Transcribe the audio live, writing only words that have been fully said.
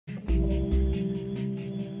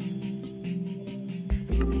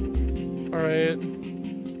Alright.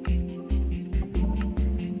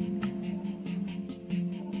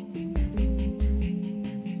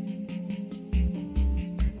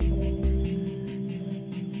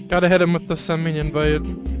 Gotta hit him with the send me invite.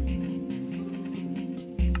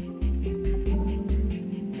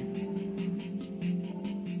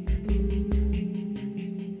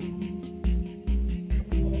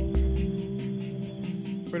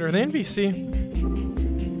 Wait, are they in VC?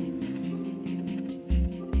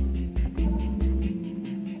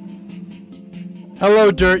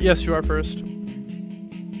 Hello, Dirt. Yes, you are first.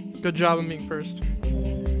 Good job on being first.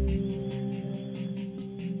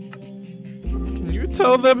 Can you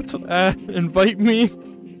tell them to invite me?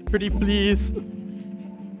 Pretty please.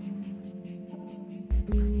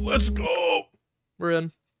 Let's go! We're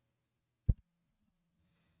in.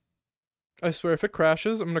 I swear, if it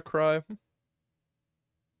crashes, I'm gonna cry.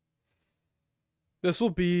 This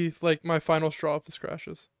will be, like, my final straw if this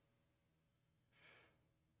crashes.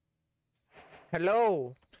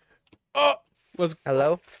 Hello. Oh! Let's...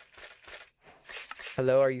 Hello?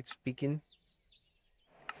 Hello, are you speaking?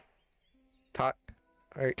 Talk.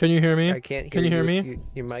 Can you hear me? I can't hear Can you hear me?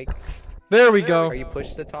 Your mic. There we go. Are you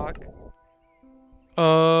push to talk?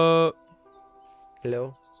 Hello? You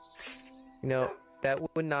know, that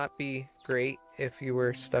would not be great if you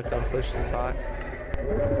were stuck on push to talk.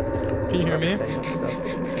 Can you hear me?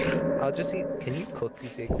 I'll just eat. Can you cook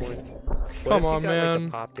these acorns? Come on, man. Like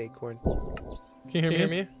a popped acorn? Can you hear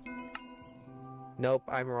me? Nope,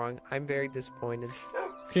 I'm wrong. I'm very disappointed.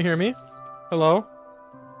 Can you hear me? Hello?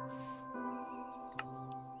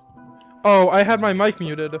 Oh, I had my mic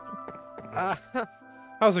muted.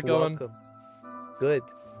 How's it going? Welcome. Good.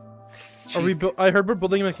 Are we? I heard we're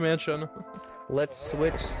building a McMansion. Let's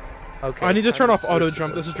switch. Okay. I need to turn off auto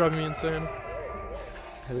jump. This is driving me insane.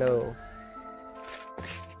 Hello.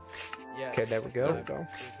 Yeah. Okay, there we go. There we go.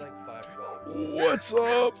 It's like $5. What's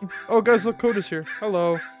up? Oh, guys, look, Coda's here.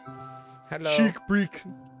 Hello. Hello. Cheek break.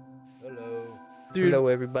 Hello. Dude. Hello,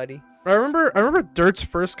 everybody. I remember Dirt's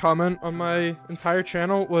first comment on my entire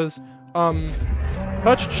channel was,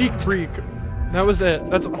 touch cheek break. That was it.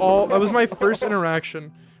 That's all. That was my first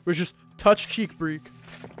interaction. Was just touch cheek break.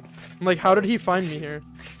 I'm like, how did he find me here?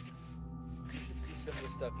 You should see some of the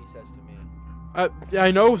stuff he says to me. Yeah,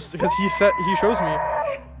 I know because he shows me.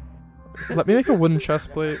 Let me make a wooden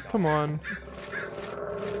chest plate. Come on.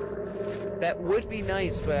 That would be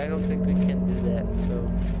nice, but I don't think we can do that, so...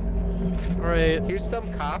 Alright. Here's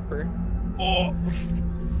some copper. Oh!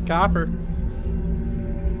 Copper.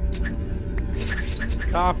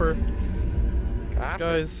 Copper.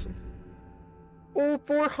 Guys. Oh,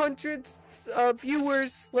 400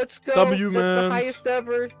 viewers. Let's go. W, That's the mans. highest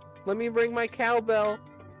ever. Let me ring my cowbell.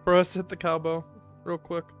 Bro, let's hit the cowbell real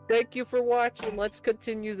quick. Thank you for watching. Let's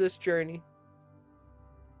continue this journey.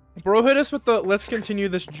 Bro, hit us with the let's continue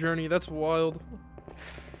this journey. That's wild.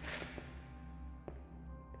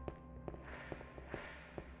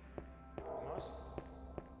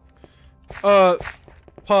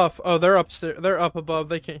 Puff. Oh, they're upstairs. They're up above.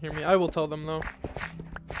 They can't hear me. I will tell them though.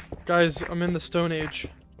 Guys, I'm in the Stone Age.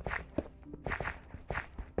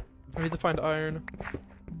 I need to find iron.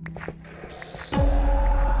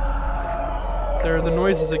 There are the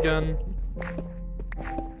noises again.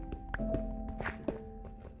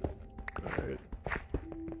 Alright.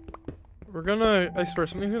 We're gonna... I swear,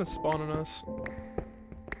 something's gonna spawn on us.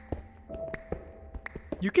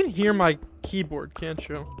 You can hear my keyboard, can't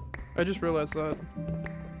you? I just realized that.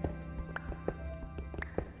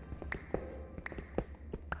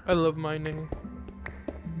 I love mining.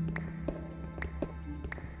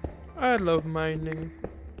 I love mining.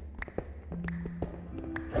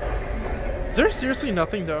 Is there seriously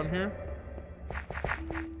nothing down here?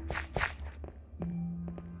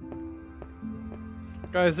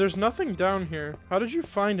 Guys, there's nothing down here. How did you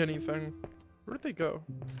find anything? Where'd they go?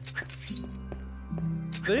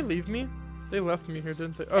 Did they leave me? They left me here,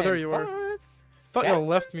 didn't they? Oh, there you are. Thought y'all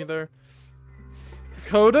left me there.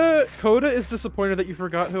 Coda is disappointed that you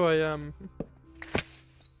forgot who I am.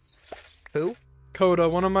 Who? Coda,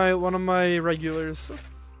 one of my regulars,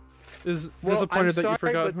 is disappointed that you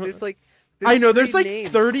forgot. But there's like, I know there's like names.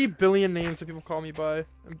 30 billion names that people call me by.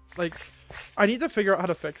 And, like, I need to figure out how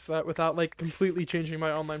to fix that without like completely changing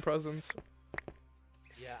my online presence.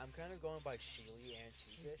 Yeah, I'm kind of going by Sheely and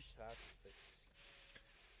Sheepish. So I have to fix.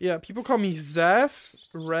 Yeah, people call me Zeph,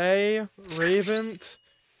 Ray, Ravent.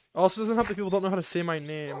 Also doesn't help that people don't know how to say my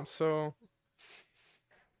name, so...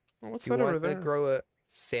 Oh, what's that over there? You want to grow a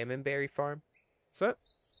salmon berry farm?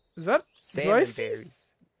 Is that... Salmon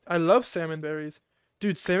berries. I love salmon berries.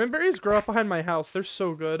 Dude, salmon berries grow up behind my house. They're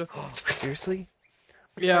so good. Seriously?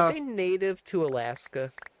 Yeah. Are they native to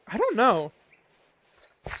Alaska? I don't know.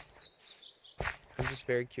 I'm just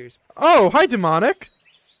very curious. Oh, hi, Demonic.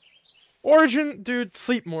 Origin, dude,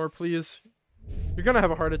 sleep more, please. You're gonna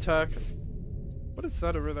have a heart attack. What is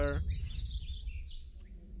that over there?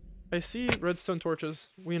 I see redstone torches.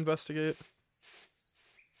 We investigate.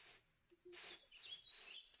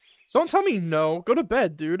 Don't tell me no. Go to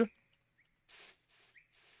bed, dude.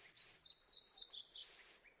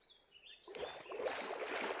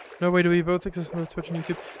 No way, do we both exist on Twitch and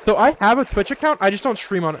YouTube? So I have a Twitch account, I just don't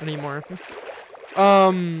stream on it anymore.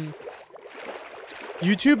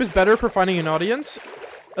 YouTube is better for finding an audience,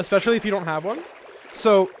 especially if you don't have one.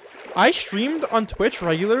 So I streamed on Twitch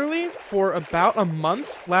regularly for about a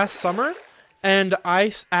month last summer, and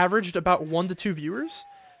I averaged about 1 to 2 viewers.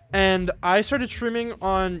 And I started streaming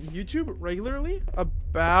on YouTube regularly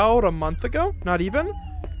about a month ago, not even.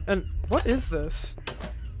 And what is this?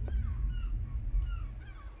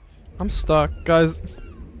 I'm stuck, guys.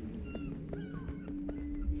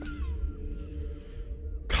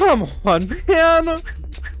 Come on, man.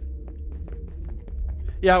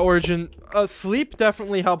 Yeah, Origin. Sleep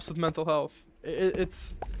definitely helps with mental health.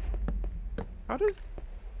 It's... How did...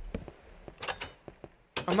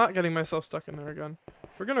 I'm not getting myself stuck in there again.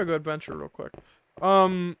 We're gonna go adventure real quick.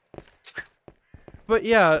 But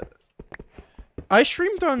yeah, I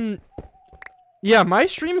streamed on... Yeah, my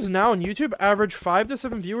streams now on YouTube average 5 to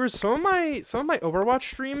 7 viewers. Some of my Overwatch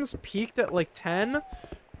streams peaked at like 10.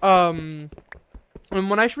 And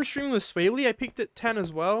when I was streaming with Swaley, I peaked at 10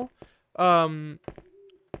 as well. But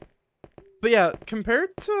yeah,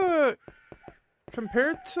 compared to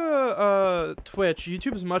Twitch,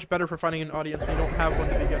 YouTube is much better for finding an audience when you don't have one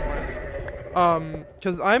to begin with.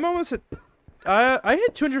 Cause I'm almost at, I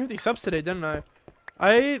hit 250 subs today, didn't I?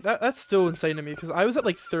 That's still insane to me, because I was at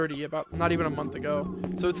like 30 about not even a month ago.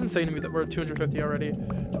 So it's insane to me that we're at 250 already.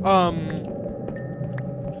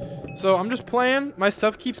 So I'm just playing. My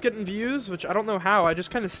stuff keeps getting views, which I don't know how. I just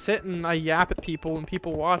kind of sit and I yap at people and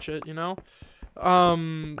people watch it, you know?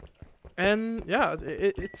 And yeah,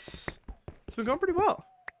 it's been going pretty well.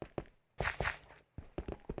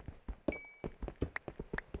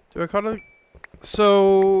 Do I call it?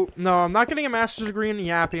 So, no, I'm not getting a master's degree in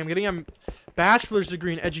yapping. I'm getting a bachelor's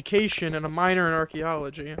degree in education and a minor in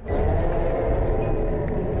archaeology.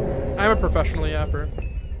 I'm a professional yapper.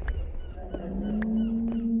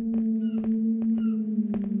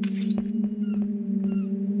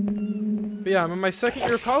 But yeah, I'm in my second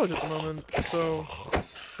year of college at the moment, so...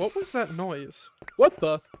 What was that noise? What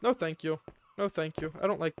the? No thank you. No thank you. I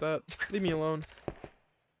don't like that. Leave me alone.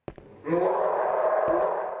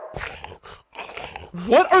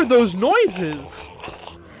 What are those noises?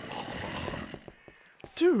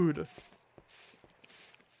 Dude.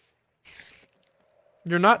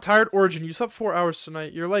 You're not tired, Origin. You slept 4 hours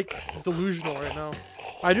tonight. You're like delusional right now.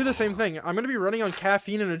 I do the same thing. I'm gonna be running on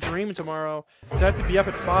caffeine and a dream tomorrow, because I have to be up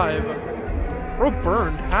at 5. Bro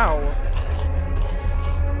burned. How?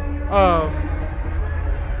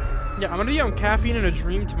 Yeah, I'm gonna be on caffeine and a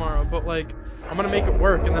dream tomorrow, but like, I'm gonna make it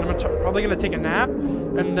work, and then I'm probably gonna take a nap,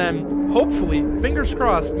 and then hopefully, fingers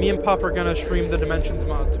crossed, me and Puff are gonna stream the Dimensions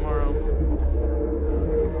mod tomorrow.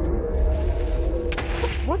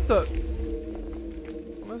 What the?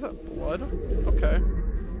 What is that? Blood? Okay.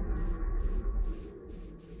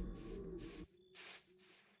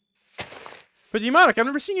 But Demonic, I've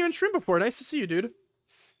never seen you in stream before. Nice to see you, dude.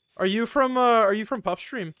 Are you from Puff's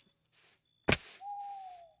stream?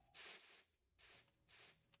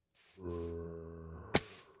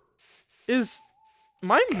 Is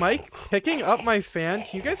my mic picking up my fan?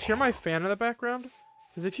 Can you guys hear my fan in the background?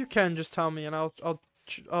 Because if you can, just tell me, and I'll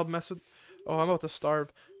mess with. Oh, I'm about to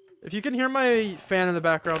starve. If you can hear my fan in the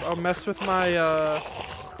background, I'll mess with my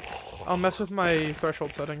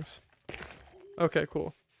threshold settings. Okay,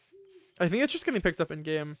 cool. I think it's just getting picked up in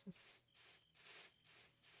game.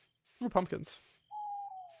 Ooh, pumpkins.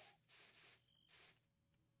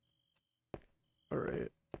 All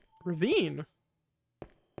right, ravine.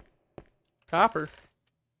 Copper.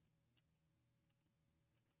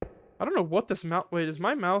 I don't know what this mouse. Wait, is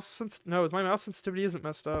my mouse no? My mouse sensitivity isn't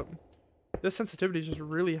messed up. This sensitivity is just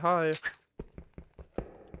really high.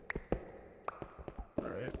 All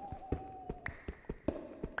right.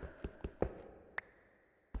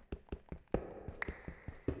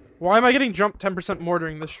 Why am I getting jumped 10% more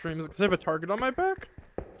during this stream? Is it because I have a target on my back,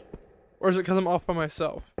 or is it because I'm off by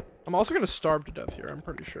myself? I'm also gonna starve to death here. I'm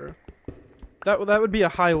pretty sure. That would be a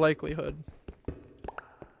high likelihood.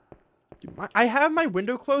 Dude, I have my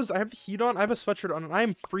window closed. I have the heat on. I have a sweatshirt on, and I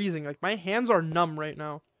am freezing. Like, my hands are numb right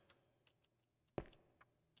now.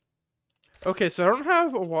 Okay, so I don't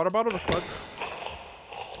have a water bottle to clutch.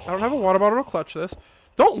 I don't have a water bottle to clutch this.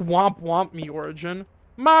 Don't womp womp me, Origin.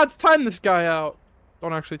 Mods, time this guy out.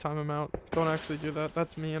 Don't actually time him out. Don't actually do that.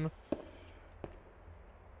 That's mean.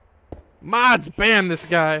 Mods, ban this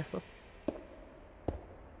guy.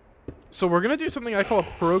 So we're gonna do something I call a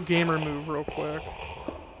pro gamer move real quick.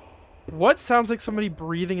 What sounds like somebody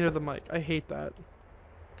breathing into the mic? I hate that.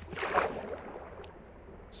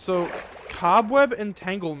 So, cobweb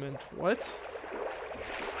entanglement. What?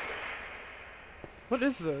 What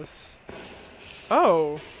is this?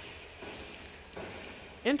 Oh.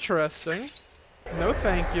 Interesting. No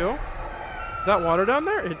thank you. Is that water down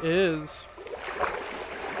there? It is.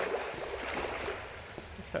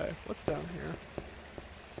 Okay, what's down here?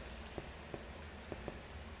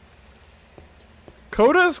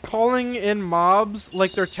 Coda's calling in mobs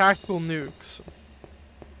like they're tactical nukes.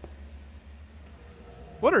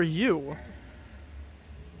 What are you?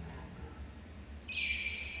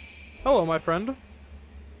 Hello, my friend.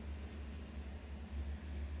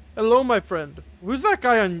 Hello, my friend. Who's that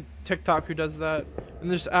guy on TikTok who does that? And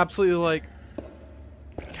there's absolutely like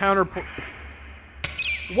counterpoint.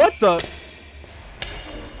 What the?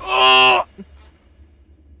 Oh!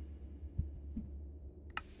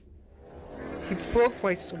 He broke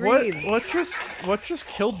my screen. What just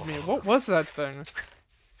killed me? What was that thing?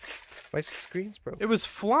 My screen's broke. It was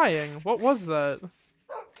flying. What was that?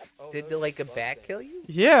 Did like a bat kill you?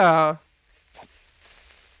 Yeah.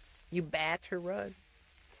 You bat to run.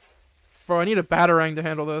 Bro, I need a batarang to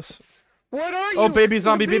handle this. What are you? Oh, baby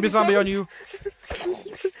zombie on you.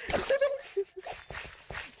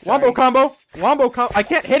 Wombo combo. Wombo combo. I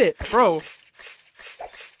can't hit it, bro.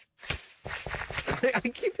 I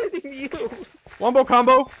keep hitting you. Wombo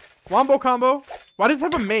combo. Wombo combo. Why does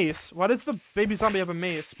it have a mace? Why does the baby zombie have a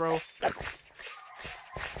mace, bro?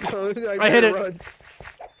 No, I hit it. Run.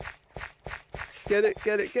 Get it,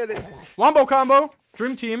 get it, get it. Wombo combo.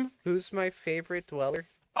 Dream team. Who's my favorite dweller?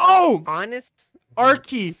 Oh! Honest? R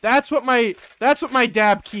key. That's what my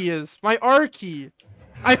dab key is. My R key.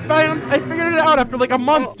 I figured it out after like a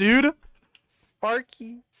month, dude. R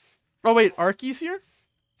key. Oh wait, R key's here?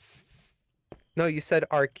 No, you said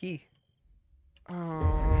R key.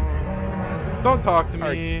 Oh. Don't talk to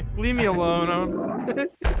me. Leave me alone.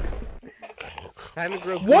 Time to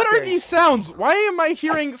grow What are blueberries. these sounds? Why am I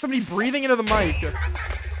hearing somebody breathing into the mic?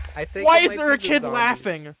 I think Why it is might there a be the kid zombie.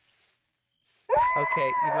 laughing?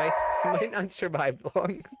 Okay, you might not survive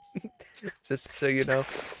long. Just so you know.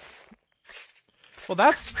 Well,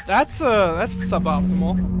 that's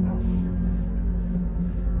suboptimal.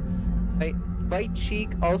 Bite cheek,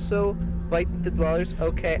 also bite the dwellers.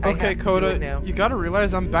 Okay, I Okay, have to do Coda, it now. you gotta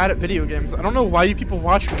realize I'm bad at video games. I don't know why you people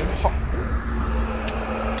watch me.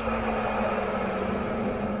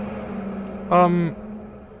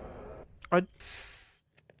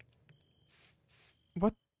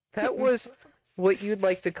 What? That was what you'd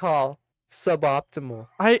like to call suboptimal.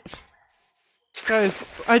 Guys,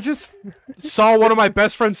 I just saw one of my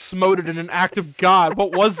best friends smoted in an act of God.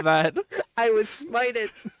 What was that? I was smited.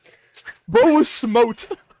 Bro was smote.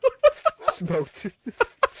 Smoked.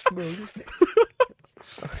 Smoked.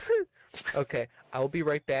 Okay, I'll be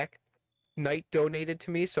right back. Knight donated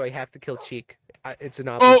to me, so I have to kill Cheek. It's an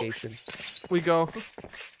obligation. We go.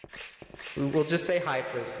 We'll just say hi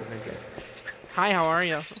first and then go. Hi, how are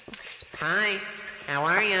you? Hi, how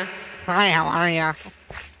are ya? Hi, how are you?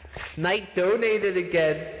 Knight donated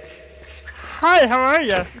again. Hi, how are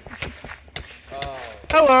you? Oh,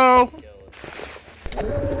 Hello. kill it.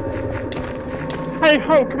 Hey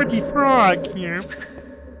ho, Quitty Frog here.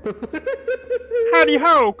 Howdy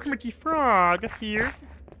ho, Quitty Frog here.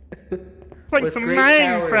 Playing With some great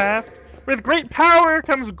Minecraft. With great power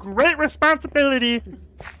comes great responsibility.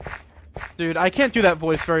 Dude, I can't do that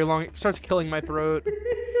voice very long. It starts killing my throat.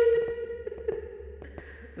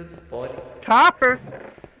 That's funny. Copper.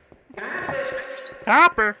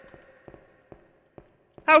 Copper.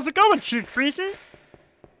 How's it going, Cheeky Breaky?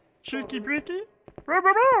 Cheeky Breaky?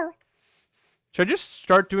 Should I just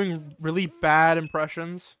start doing really bad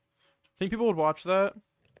impressions? Think people would watch that?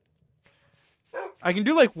 I can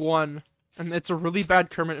do like one, and it's a really bad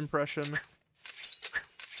Kermit impression.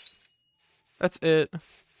 That's it.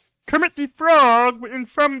 Kermit the Frog and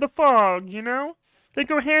from the fog, you know? They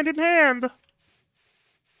go hand in hand.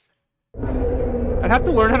 I'd have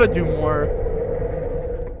to learn how to do more.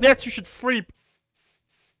 Yes, you should sleep.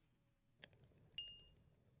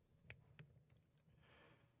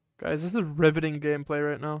 Guys, this is riveting gameplay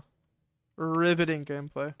right now. Riveting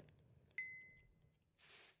gameplay.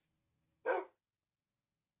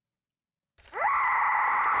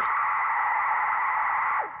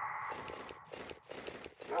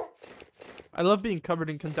 I love being covered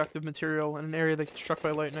in conductive material in an area that gets struck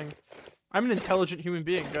by lightning. I'm an intelligent human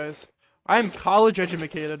being, guys. I'm college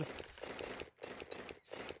educated.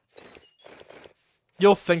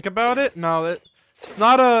 You'll think about it? No, it's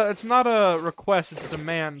not a request, it's a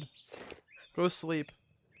demand. Go sleep.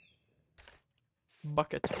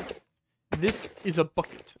 Bucket. This is a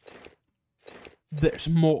bucket. There's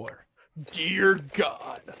more. Dear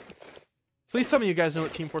God. Please tell me you guys know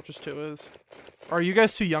what Team Fortress 2 is. Or are you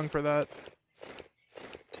guys too young for that?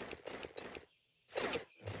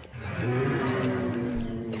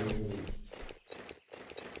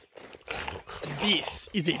 This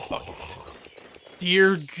is a bucket.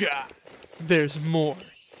 Dear God, there's more.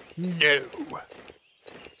 No.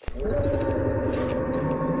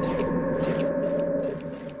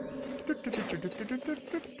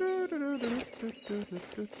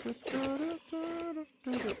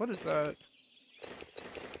 What is that?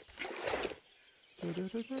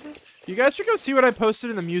 You guys should go see what I posted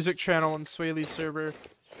in the music channel on Swaley's server.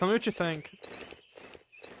 Tell me what you think.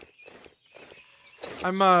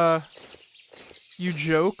 You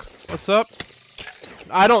joke? What's up?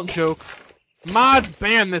 I don't joke. Mods,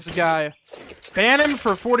 ban this guy. Ban him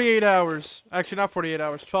for 48 hours. Actually, not 48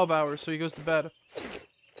 hours, 12 hours, so he goes to bed.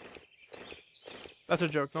 That's a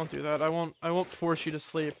joke, don't do that. I won't force you to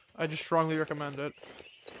sleep. I just strongly recommend it.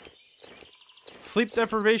 Sleep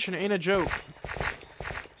deprivation ain't a joke.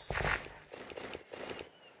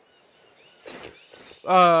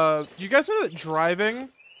 Do you guys know that driving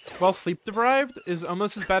while sleep deprived is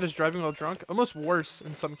almost as bad as driving while drunk? Almost worse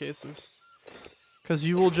in some cases. Because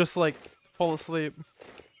you will just, like, fall asleep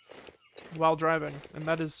while driving. And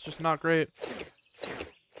that is just not great.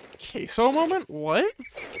 Queso moment? What?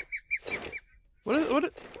 What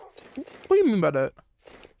do you mean by that?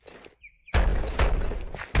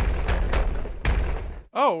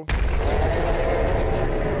 Oh.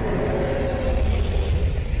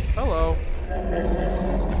 Hello.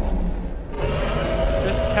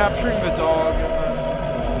 Just capturing the dog.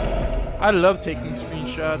 I love taking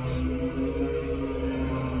screenshots.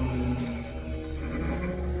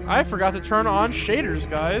 I forgot to turn on shaders,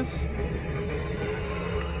 guys.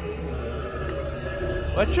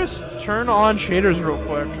 Let's just turn on shaders real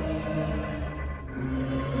quick.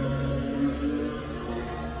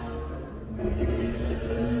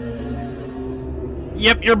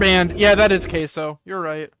 Yep, you're banned. Yeah, that is queso. You're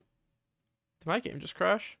right. Did my game just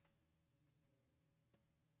crash?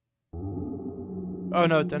 Oh,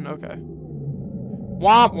 no, it didn't. Okay.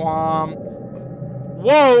 Womp womp.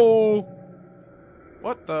 Whoa!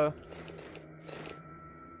 What the?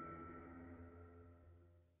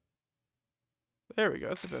 There we go.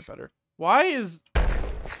 That's a bit better. Why is...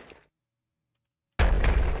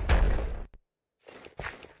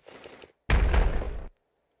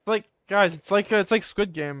 like, guys, it's like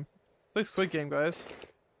Squid Game. It's like Squid Game, guys.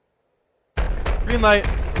 Green light,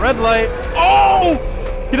 red light. Oh!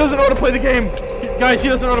 He doesn't know how to play the game. Guys, he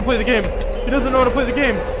doesn't know how to play the game. He doesn't know how to play the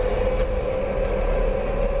game.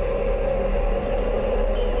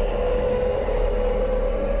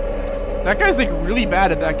 That guy's like really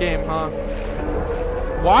bad at that game, huh?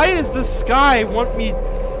 Why does this sky want me?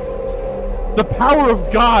 The power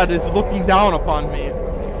of God is looking down upon me.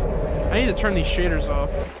 I need to turn these shaders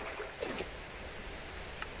off.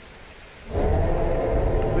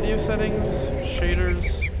 Video settings,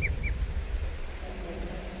 shaders,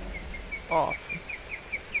 off.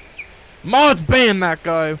 Mods ban that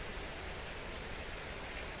guy.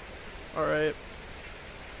 Alright.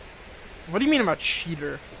 What do you mean I'm a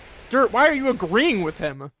cheater? Dirt, why are you agreeing with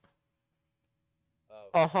him?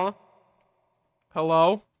 Uh-huh.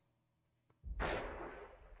 Hello?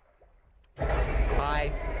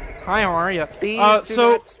 Hi. Hi, how are you? Please do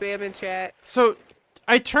so not spam in chat. So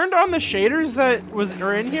I turned on the shaders that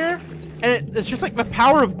are in here, and it's just like the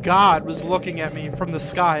power of God was looking at me from the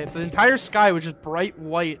sky. The entire sky was just bright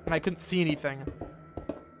white, and I couldn't see anything.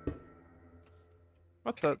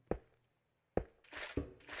 What the?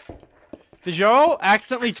 Did y'all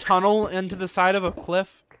accidentally tunnel into the side of a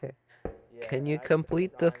cliff? Okay. Can you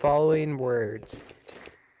complete the following words?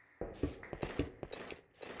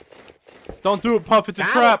 Don't do it, Puff. It's a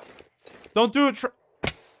trap. Don't do it.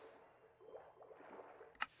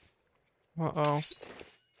 Uh-oh.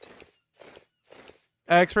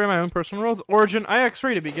 I X-ray my own personal worlds. Origin, I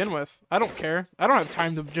X-ray to begin with. I don't care. I don't have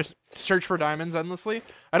time to just search for diamonds endlessly.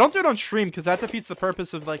 I don't do it on stream because that defeats the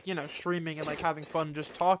purpose of, like, you know, streaming and, like, having fun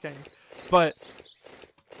just talking. But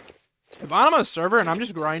if I'm on a server and I'm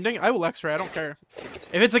just grinding, I will X-ray. I don't care.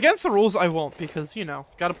 If it's against the rules, I won't because, you know,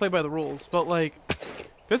 gotta play by the rules. But, like,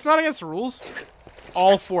 if it's not against the rules,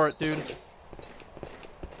 all for it, dude.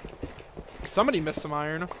 Somebody missed some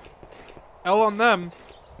iron. L on them.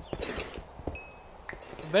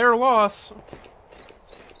 Their loss.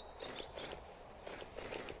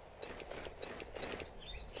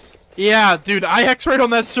 Yeah, dude, I X-rayed on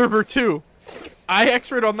that server too. I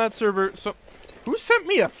X-rayed on that server. So, who sent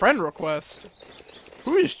me a friend request?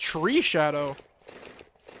 Who is Tree Shadow?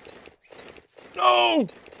 No!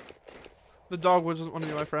 The dog doesn't want to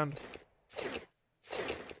be my friend.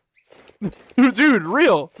 Dude,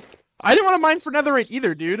 real. I didn't want to mine for netherite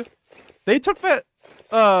either, dude. They took that,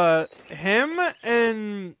 him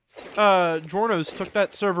and, Jornos took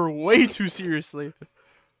that server way too seriously.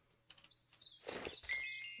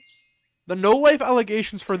 The no-life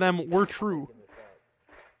allegations for them were true.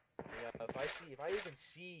 Yeah, if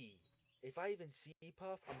I even see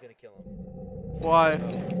Puff, I'm gonna kill him. Why?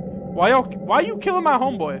 Why you killing my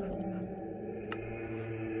homeboy?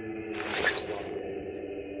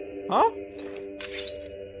 Huh?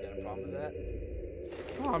 Got a problem with that?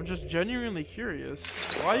 Oh, I'm just genuinely curious.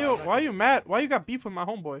 Why you mad? Why you got beef with my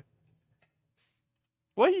homeboy?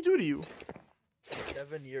 What'd he do to you?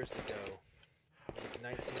 7 years ago.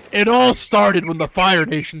 19. It all started when the Fire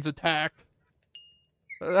Nations attacked.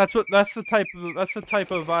 That's the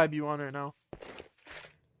type of vibe you want right now.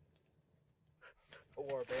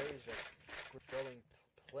 Or berries are growing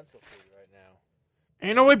plentifully right now.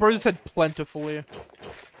 Ain't no way bro just said plentifully.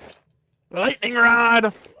 Lightning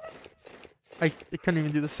rod! I couldn't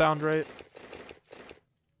even do the sound right.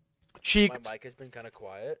 Cheek. My mic has been kind of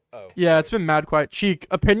quiet. Oh. Yeah, it's been mad quiet. Cheek,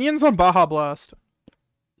 opinions on Baja Blast?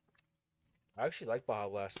 I actually like Baja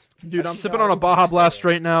Blast. Dude, I'm Actually, sipping no, on I a think Baja you said Blast it.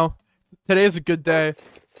 right now. Today is a good day.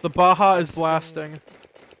 The Baja is blasting.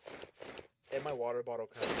 In my water bottle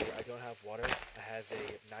currently, I don't have water. I have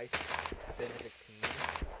a nice Benedictine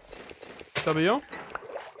W?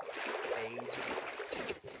 aged.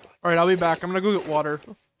 Alright, I'll be back. I'm gonna go get water.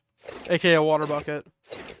 AKA a water bucket.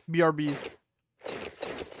 BRB.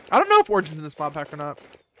 I don't know if Origin's in this mod pack or not.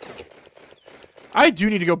 I do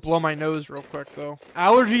need to go blow my nose real quick, though.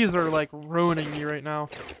 Allergies are, like, ruining me right now.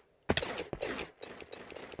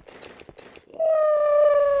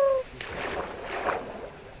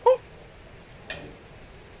 Oh.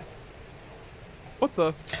 What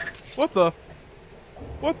the? What the?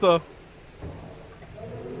 What the?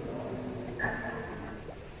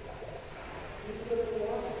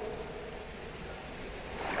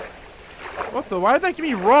 What the? Why did that give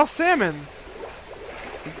me raw salmon?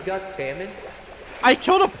 You got salmon? I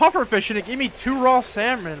killed a pufferfish and it gave me 2 raw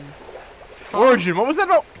salmon. Origin, what was that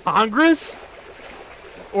about Congress?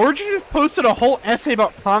 Origin just posted a whole essay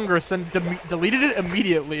about Congress and deleted it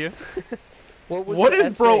immediately. What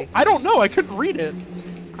is, bro? I don't know. I couldn't read it.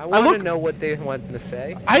 I want to know what they wanted to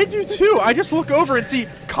say. I do too. I just look over and see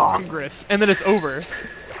Congress and then it's over.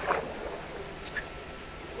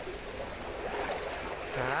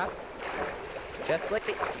 Just like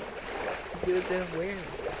Gouda where?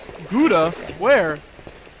 Gouda? Where?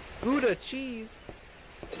 Gouda cheese.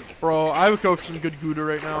 Bro, I would go for some good Gouda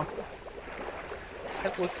right now.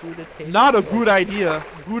 That's what Gouda tastes Not a like. good idea.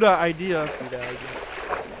 Gouda idea. Gouda idea.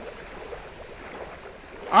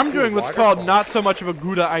 I'm doing what's called waterfall. not so much of a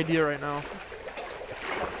Gouda idea right now.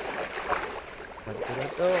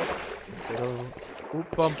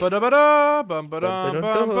 Bum ba da ba da, bum ba da bum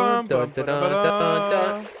bum bum ba da ba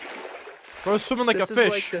da. Bro, swimming like a This is fish.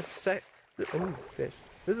 like the fish.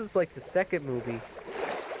 This is like the second movie.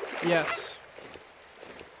 Yes.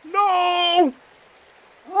 No!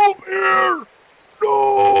 Rope here!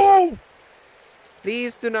 No!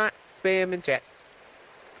 Please do not spam in chat.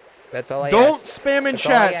 That's all I Don't ask. spam in That's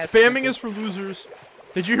all I chat. ask, Spamming people. is for losers.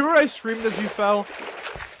 Did you hear what I screamed as you fell?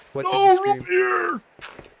 What No, did you rope here!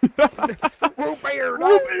 scream? Rope bear, no!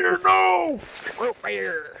 Rope here, no! Rope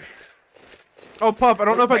bear. Oh, Pup, I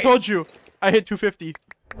don't know if I told you. I hit 250.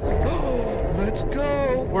 Let's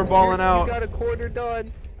go. We're balling out. You got a quarter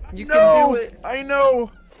done. You No! can do it. I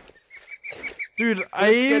know! Dude,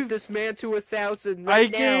 Let's get this man to 1,000 I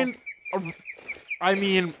right now. gained...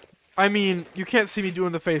 I mean, you can't see me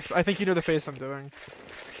doing the face. I think you know the face I'm doing.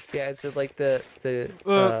 Yeah, is it like the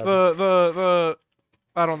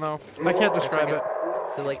I don't know. I can't describe it.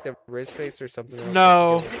 Is it like the Riz face or something else?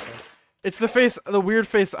 No. It's the face, the weird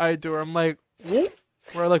face I do. Where I'm like, whoop,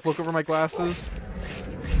 where I like look over my glasses.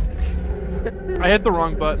 I hit the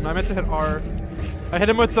wrong button. I meant to hit R. I hit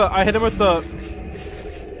him with the.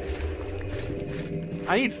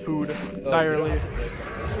 I need food direly.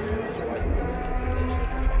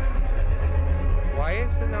 Why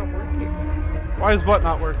is it not working? Why is what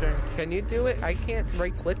not working? Can you do it? I can't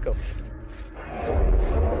right click them.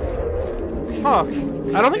 Huh?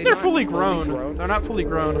 I don't think they're fully grown. They're not fully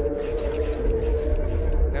grown.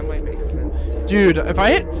 That might make sense. Dude, if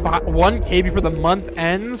I hit 1K before the month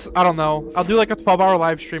ends, I don't know. I'll do like a 12-hour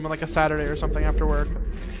live stream on like a Saturday or something after work.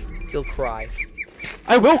 You'll cry.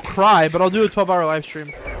 I will cry, but I'll do a 12-hour live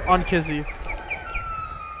stream on Kizzy.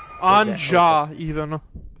 On JAR, even.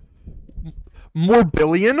 More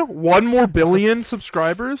billion? 1 more billion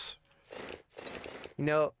subscribers? You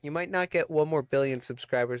know, you might not get 1 more billion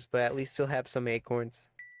subscribers, but at least you'll have some acorns.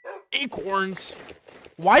 Acorns?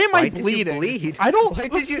 Why am I bleeding? Did you bleed? I don't... Why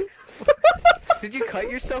did you... Did you cut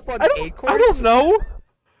yourself on acorns? I don't know.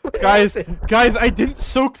 Guys, I didn't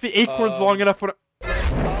soak the acorns long enough when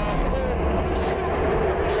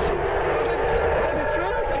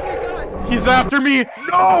He's after me!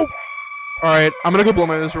 No! Alright, I'm gonna go blow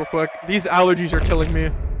my nose real quick. These allergies are killing me.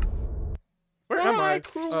 Where am I?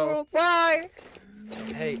 Cruel world, why?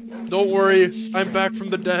 Hey. Don't worry, I'm back from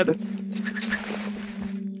the dead.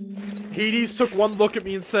 Hades took one look at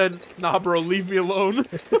me and said, nah bro, leave me alone.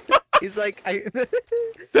 He's like,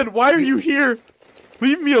 Then why are you here?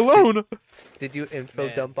 Leave me alone. Did you info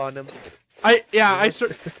dump on him? I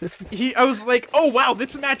was like, oh wow,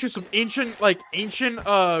 this matches some ancient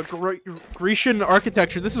Grecian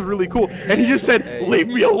architecture. This is really cool. And he just said, hey. leave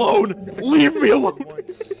me alone. Leave me alone.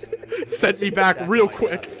 Sent me back real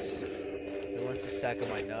quick. He wants a sack of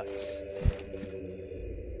my nuts.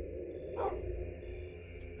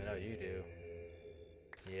 I know you do.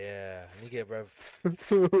 Yeah, let me get Rev.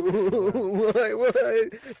 What?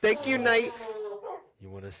 Thank you, Knight. You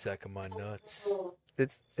want a sack of my nuts?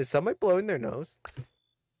 Is somebody blowing their nose?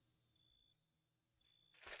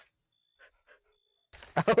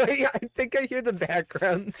 Oh, yeah, I think I hear the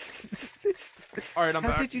background. Alright, I'm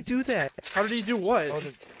back. How did you do that? How did he do what?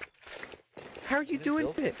 How are you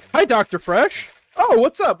doing it? Hi, Dr. Fresh. Oh,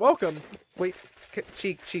 what's up? Welcome. Wait,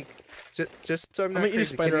 Cheek. Just so I'm not gonna eat a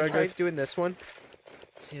crazy, spider, can I you try guess. doing this one?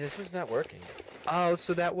 See, this one's not working. Oh,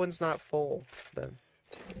 so that one's not full, then.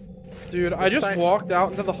 Dude, I just walked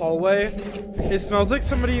out into the hallway. It smells like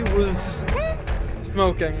somebody was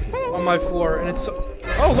smoking on my floor, and it's...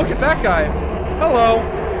 Oh, look at that guy. Hello.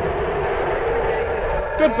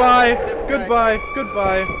 Goodbye. Goodbye.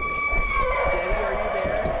 Goodbye. Daddy, are you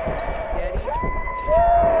there? Daddy?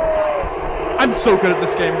 I'm so good at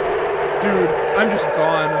this game. Dude, I'm just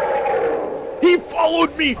gone. He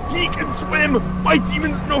followed me. He can swim. My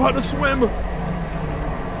demons know how to swim.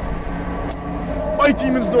 My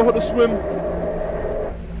demons know how to swim.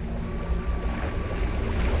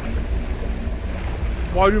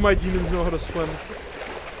 Why do my demons know how to swim?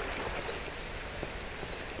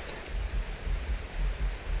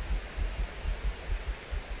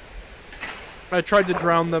 I tried to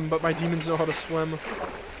drown them, but my demons know how to swim.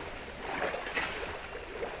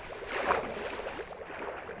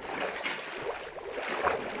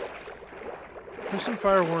 There's some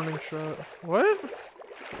fire warning shot. What?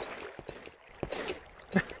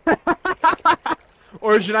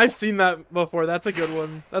 Origin, I've seen that before. That's a good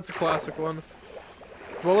one. That's a classic one.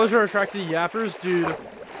 Rollers are attracted to yappers? Dude.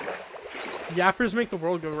 Yappers make the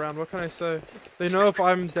world go round. What can I say? They know if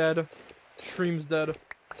I'm dead. Stream's dead.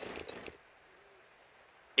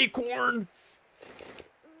 Acorn!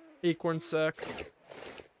 Acorn sack.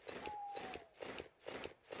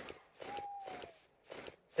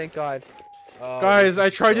 Thank God. Guys, I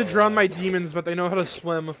tried to drown my demons, but they know how to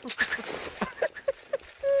swim.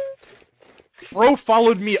 Bro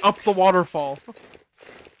followed me up the waterfall.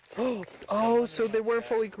 Oh, so they weren't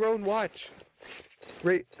fully grown. Watch.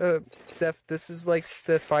 Right, Zeph, this is like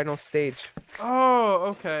the final stage. Oh,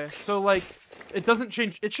 okay. So, like, it doesn't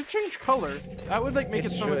change. It should change color. That would, like, make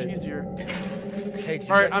it so much easier. Hey,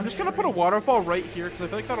 Alright, I'm just gonna put a waterfall right here, because I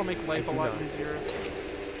feel like that'll make life a lot easier.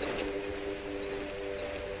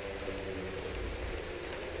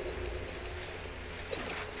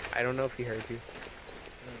 I don't know if he heard you.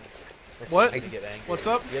 What? Get angry. What's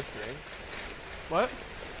up? You have string? What?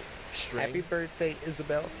 String? Happy birthday,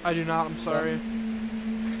 Isabel. I do not, I'm sorry.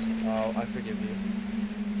 Oh, I forgive you.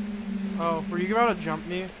 Oh, were you about to jump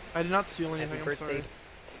me? I did not steal anything, Happy I'm sorry. birthday.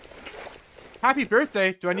 Happy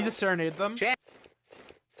birthday! Do I need to serenade them? Jack.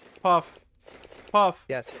 Puff. Puff.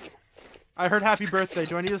 Yes. I heard happy birthday.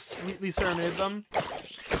 Do I need to sweetly serenade them?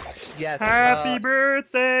 Yes. Happy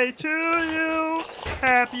birthday to you!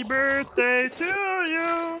 Happy birthday to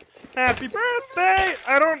you! Happy birthday!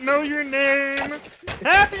 I don't know your name!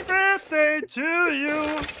 Happy birthday to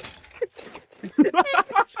you!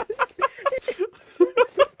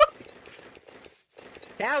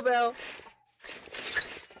 Cowbell.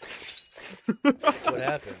 What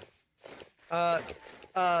happened?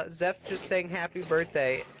 Zeph just sang happy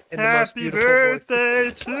birthday in the most Happy beautiful voice.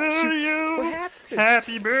 birthday to you! What happened?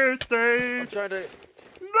 Happy birthday! I'm trying to...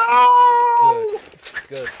 No!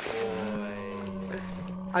 Good boy.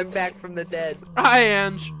 I'm back from the dead. Hi,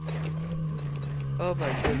 Ange. Oh my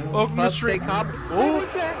goodness. Welcome to Puff, stream. say cop. Oh, What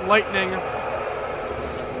was that? lightning.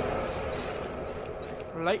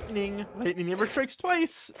 Lightning. Lightning never strikes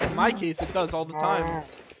twice. In my case, it does all the time.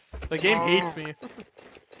 The game hates me.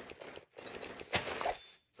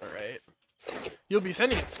 Alright. You'll be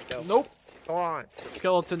sending it. Nope. Go on.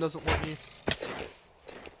 Skeleton doesn't let me.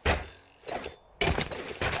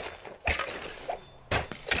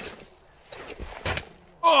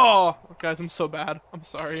 Oh! Guys, I'm so bad. I'm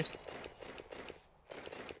sorry.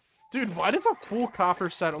 Dude, why does a full copper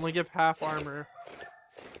set only give half armor?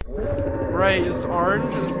 Right, is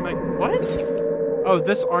orange is my what? Oh,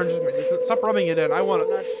 this orange is magnificent. Stop rubbing it in. I want I'm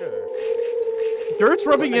it. not sure. Dirt's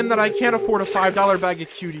rubbing in that I can't afford a $5 bag of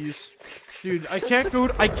cuties. Dude, I can't go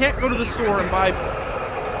to the store and buy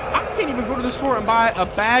I can't even go to the store and buy a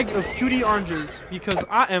bag of cutie oranges because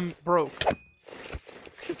I am broke.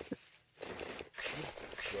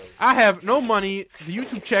 I have no money. The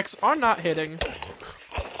YouTube checks are not hitting.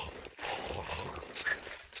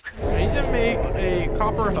 I need to make a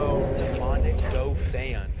copper hoe. Demonic Go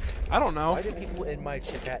fan. I don't know. Why do people in my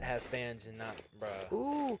chat have fans and not, bruh?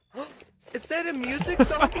 Ooh. Is that a music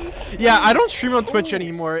zombie? Yeah, I don't stream on Twitch Ooh.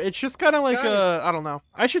 anymore. It's just kind of like Guys. I don't know.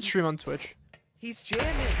 I should stream on Twitch. He's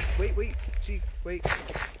jamming. Wait, gee, wait.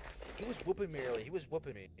 He was whooping me earlier. He was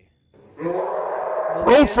whooping me. Will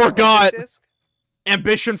Bro the forgot. disc?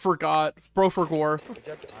 Ambition forgot. Bro for gore. He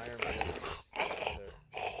got the Iron Man.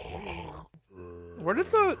 Where did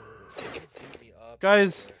the Beat me up.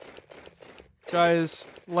 guys?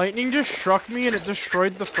 Lightning just struck me and it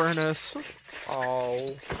destroyed the furnace.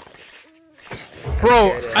 Oh.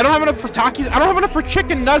 Bro, I don't have enough for Takis. I don't have enough for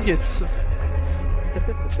chicken nuggets.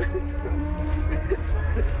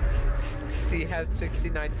 Do you have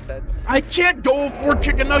 69 cents? I can't go afford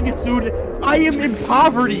chicken nuggets, dude. I am in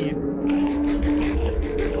poverty.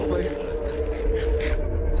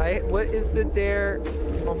 What is the dare?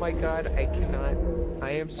 Oh my god, I cannot.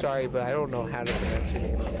 I am sorry, but I don't know how to pronounce your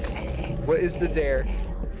name. What is the dare?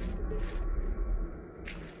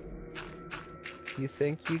 You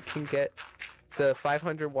think you can get the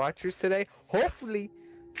 500 watchers today? Hopefully.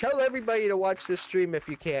 Tell everybody to watch this stream if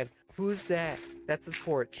you can. Who's that? That's a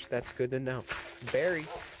torch. That's good to know. Barry.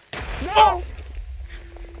 No!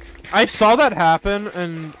 I saw that happen,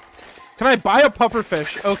 and can I buy a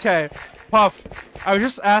pufferfish? Okay, Puff. I was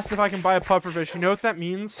just asked if I can buy a pufferfish. You know what that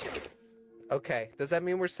means? Okay. Does that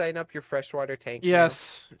mean we're setting up your freshwater tank? now?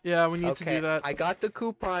 Yes. Yeah, we need to Okay. do that. I got the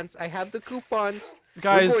coupons. I have the coupons.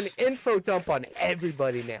 Guys, We're going to info dump on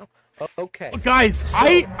everybody now. Okay. guys,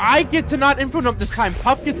 I get to not info dump this time.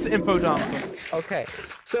 Puff gets the info dump. Okay.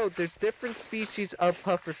 So there's different species of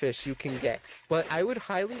pufferfish you can get, but I would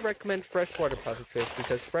highly recommend freshwater pufferfish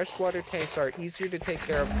because freshwater tanks are easier to take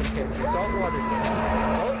care of compared to saltwater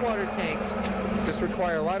tanks. Saltwater tanks just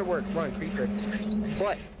require a lot of work. Run, creeper.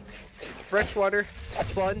 But freshwater,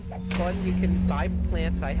 fun. You can buy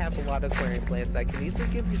plants. I have a lot of aquarium plants. I can easily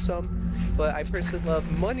give you some. But I personally love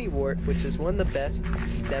moneywort, which is one of the best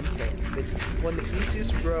stem plants. It's one of the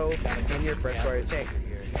easiest to grow in your freshwater tank.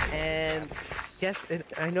 And yes,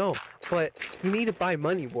 I know, but you need to buy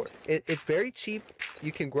moneywort. It's very cheap.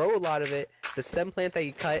 You can grow a lot of it. The stem plant that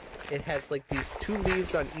you cut, it has like these 2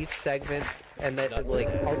 leaves on each segment, and that it, like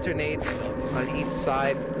alternates on each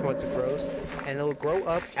side once it grows, and it'll grow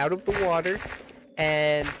up out of the water.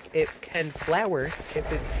 And it can flower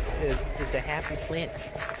if it is a happy plant.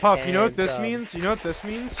 Puff, you know what And, this means? You know what this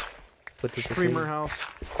means? What does this Streamer mean? house.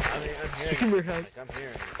 I mean, I'm hearing Streamer it. house. I'm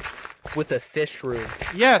hearing it. With a fish room.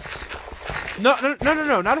 Yes. No,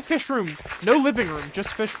 not a fish room. No living room, just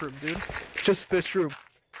fish room, dude. Just fish room.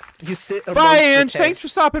 You sit amongst Bye, the Ange. Thanks for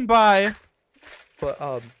tanks. stopping by. But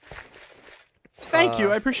Thank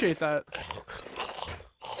you. I appreciate that.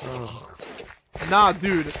 Nah,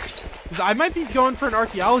 dude. I might be going for an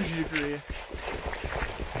archaeology degree.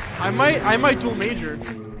 I might dual major.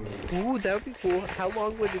 ooh, that would be cool. How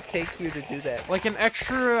long would it take you to do that? Like an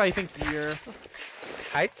extra, I think, year.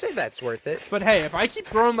 I'd say that's worth it. But hey, if I keep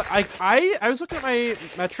growing, I was looking at my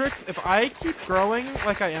metrics. If I keep growing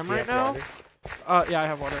like I am You right have now, water? yeah, I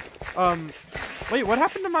have water. Wait, what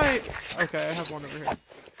happened to my? Okay, I have one over here.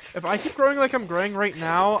 If I keep growing like I'm growing right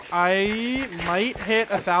now, I might hit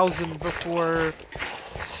 1,000 before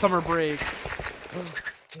summer break.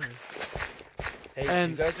 Hey,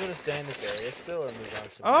 And- do you guys want to stay in this area still or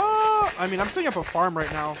move on to I mean, I'm setting up a farm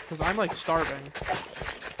right now because I'm like starving.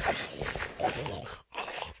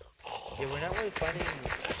 Yeah, we're not really finding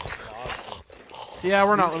mobs. Yeah,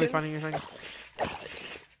 we're not We really can- finding anything.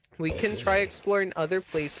 We can try exploring other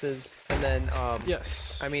places, and then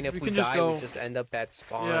Yes. I mean, if we can just die, go. we just end up at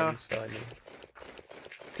spawn. Yeah. So I mean,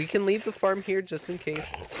 We can leave the farm here just in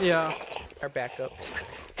case. Yeah. Our backup.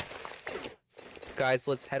 Guys,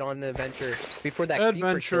 let's head on an adventure before that creeper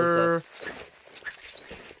kills Adventure. us.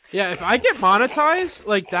 Yeah, if I get monetized,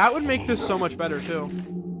 like that would make this so much better too.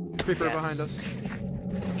 Creeper Yes. behind us.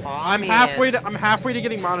 Aw, I'm man. halfway to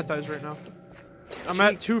getting monetized right now. I'm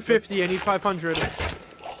at 250. I need 500.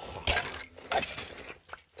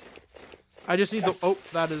 I just need the. Oh,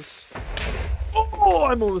 that is. Oh,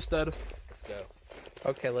 I'm almost dead. Let's go.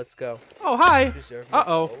 Okay, let's go. Oh, hi. You deserve more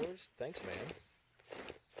Uh-oh. followers? Thanks, man.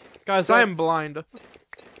 Guys, So- I am blind.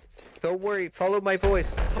 Don't worry, follow my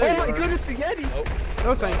voice. There Oh you my are. goodness, the Yeti! Nope.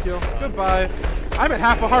 No, thank you. Goodbye. I'm at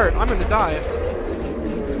half a heart. I'm gonna die.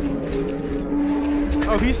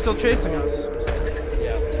 Oh, he's still chasing us.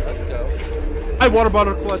 Yeah, let's go. I water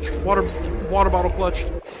bottle clutched. Water bottle clutched.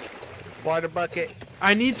 Water bucket.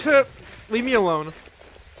 I need to leave me alone.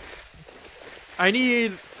 I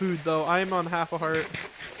need food though. I am on half a heart.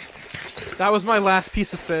 That was my last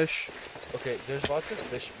piece of fish. Okay, there's lots of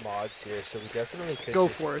fish mods here, so we definitely could Go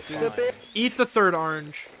just for it, dude. find- Eat the third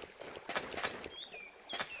orange.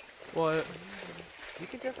 What? We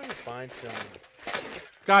could definitely find some.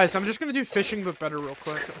 Guys, I'm just gonna do fishing but better real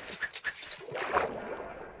quick.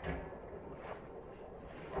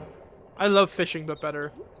 I love fishing but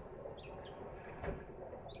better.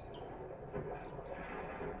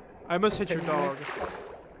 I must hit your dog.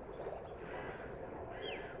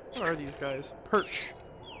 What are these guys? Perch.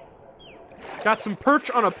 Got some perch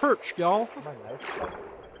on a perch, y'all. My knife.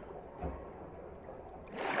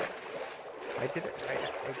 I didn't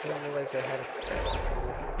realize I had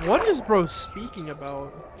a... What is bro speaking about?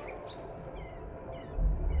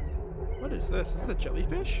 What is this? Is this a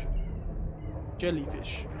jellyfish?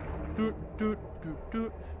 Jellyfish. Doot doot doot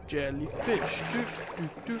doot. Jellyfish. Doot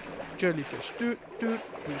doot doot. Jellyfish. Doot doot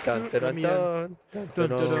doot. Dun doot. dun Let dun me in. dun Dun dun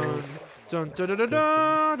dun dun. dun. Dun dun dun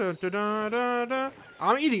dun dun dun dun dun.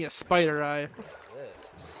 I'm eating a spider eye What's this?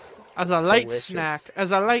 as a light Delicious. snack.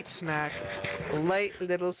 As a light snack. Light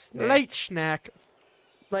little snack. Light snack.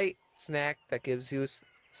 Light snack that gives you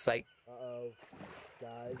sight. Uh-oh.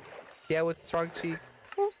 Guys. Yeah, what's wrong, Chief?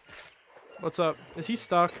 What's up? Is he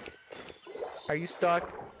stuck? Are you stuck?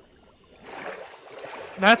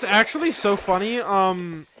 That's actually so funny.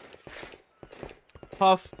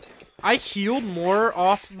 Puff, I healed more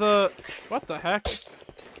off the. What the heck?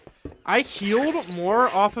 I healed more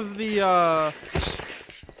off of the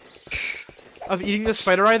of eating the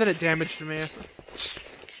spider eye than it damaged me.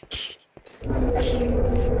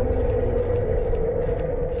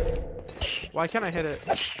 Why can't I hit it?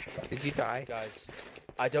 Did you die? Guys.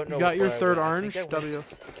 I don't know. You got your where I third went. I orange? think I went- W.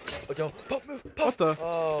 Oh, don't. Puff, move, puff. What the?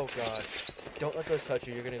 Oh, God. Don't let those touch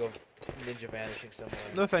you. You're gonna go ninja vanishing somewhere.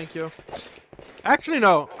 No, thank you. Actually,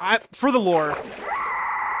 no. For the lore.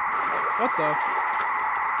 What the?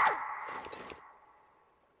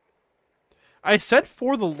 I said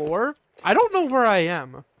for the lore? I don't know where I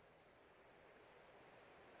am.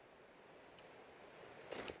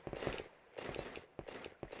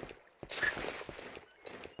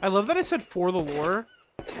 I love that I said for the lore,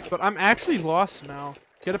 but I'm actually lost now.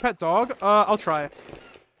 Get a pet dog? I'll try.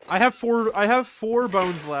 I have four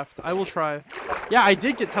bones left. I will try. Yeah, I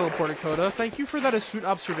did get teleported, Coda. Thank you for that astute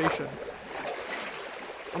observation.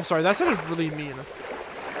 I'm sorry, that sounded really mean.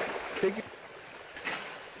 Thank you.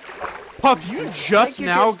 Puff, you just Thank you,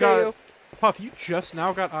 now Jim got. Sayo. Puff, you just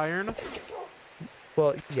now got iron.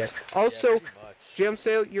 Well, yes. Yeah, Also, pretty much. Jam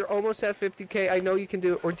Sale, you're almost at 50k. I know you can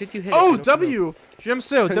do it. Or did you hit it? I Oh, don't know. W. Jim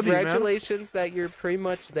Sale, W, man. Congratulations that you're pretty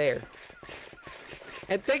much there.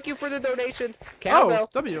 And thank you for the donation, Oh, Cowbell.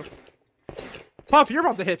 W. Puff, you're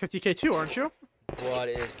about to hit 50k too, aren't you? What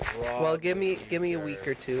is wrong? Well, give me with you, a week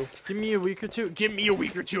sir? or two. Give me a week or two. Give me a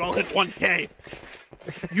week or two. I'll hit 1k.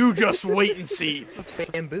 You just wait and see.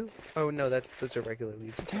 Bamboo? Oh no, those are regular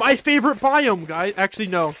leaves. My favorite biome, guys. Actually,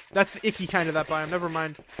 no. That's the icky kind of that biome. Never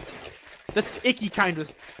mind. That's the icky kind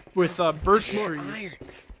with birch More trees. iron.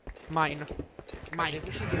 Mine. I Mine. think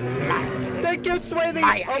we should get Thank you, Swaley.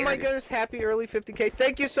 My Oh my iron. goodness, happy early 50k.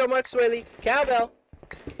 Thank you so much, Swaley. Cowbell.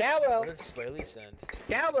 Cowbell. What does Swaley send?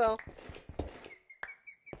 Cowbell.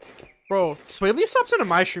 Bro, Swaley stops into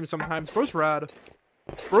my stream sometimes. Bro's rad.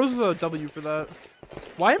 Bro's a W for that.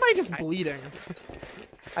 Why am I just bleeding?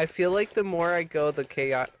 I feel like the more I go,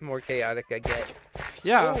 the more chaotic I get.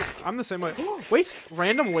 Yeah, Oh. I'm the same way.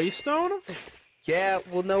 Random waystone? Yeah,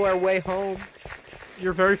 we'll know our way home.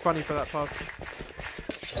 You're very funny for that, Puff.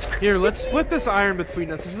 Here, let's split this iron between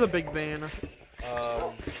us. This is a big vein.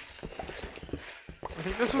 I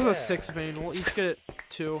think this was a 6 vein. We'll each get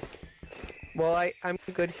 2. Well, I'm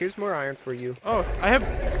good. Here's more iron for you. Oh, I have...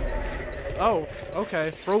 Oh,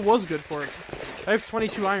 okay. Bro was good for it. I have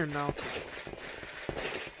 22 iron now.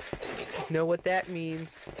 You know what that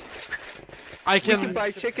means? I You can. can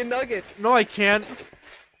buy chicken nuggets. No, I can't.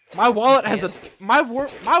 My wallet has a my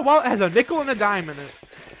wallet has a nickel and a dime in it.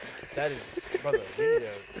 That is, brother. We need to.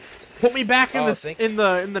 Put me back in Oh, the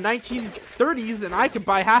 1930s, and I can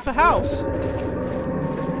buy half a house.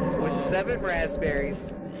 With 7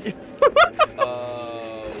 raspberries.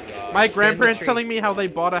 Oh god. My grandparents tree. telling me how they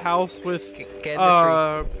bought a house with Get in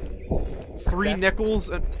the tree. 3 Seth? nickels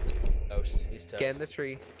and. Toast. He's toast. Get in the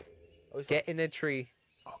tree. Oh, he's Get in a tree.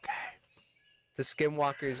 Okay. The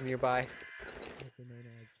skinwalker's nearby.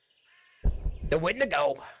 The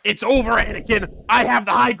Wendigo. It's over, Anakin. I have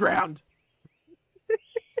the high ground.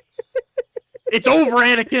 It's over,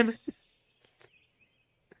 Anakin.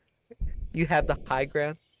 You have the high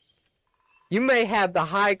ground? You may have the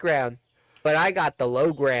high ground, but I got the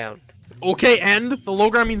low ground. Okay, and the low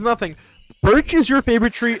ground means nothing. Birch is your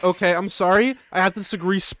favorite tree. Okay, I'm sorry. I have to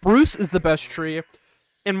disagree. Spruce is the best tree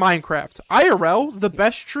in Minecraft. IRL, the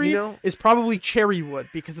best tree is probably cherry wood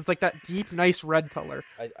because it's like that deep, nice red color.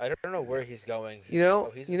 I don't know where he's going.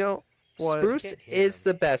 What? Spruce Can't hear is him.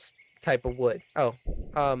 the best type of wood.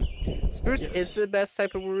 Spruce is the best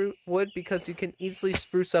type of wood because you can easily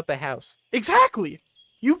spruce up a house. Exactly.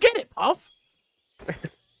 You get it, Puff.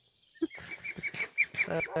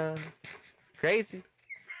 Crazy.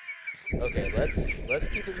 Okay, let's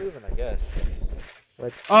keep it moving, I guess.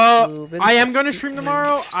 I am gonna stream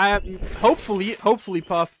tomorrow. Hopefully,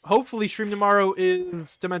 Puff. Hopefully, stream tomorrow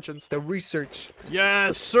is Dimensions. The research.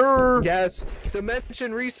 Yes, sir. Yes,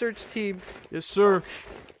 Dimension research team. Yes, sir.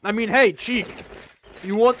 I mean, hey, Cheek,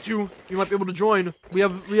 you want to? You might be able to join. We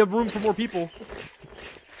have room for more people.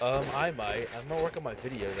 I might. I'm gonna work on my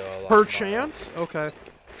video though. A lot Per tomorrow. chance? Okay.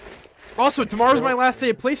 Also, tomorrow's my last day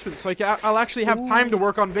of placement, so I'll actually have time to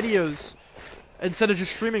work on videos instead of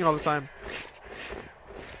just streaming all the time.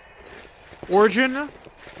 Origin,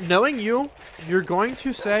 knowing you're going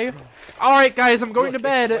to say, "Alright guys, I'm going to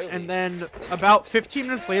bed," and then about 15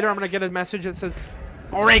 minutes later, I'm going to get a message that says,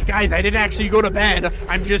 "Alright guys, I didn't actually go to bed.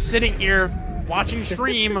 I'm just sitting here watching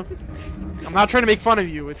stream." I'm not trying to make fun of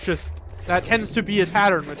you, it's just, that tends to be a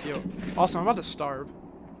pattern with you. Also, I'm about to starve.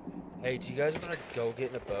 Hey, do you guys want to go get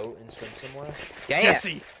in a boat and swim somewhere? Yeah.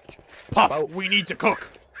 Jesse! Puff, we need to cook!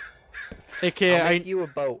 AKA, I'll make you a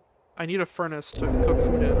boat. I need a furnace to cook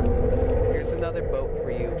food in. Here's another boat for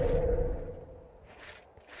you.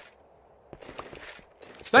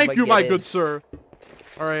 Thank Somebody you, my get in. good sir.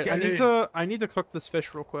 Alright, I need to cook this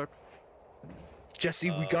fish real quick.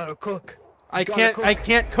 Jesse, we gotta cook. I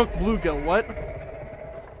can't cook bluegill, what?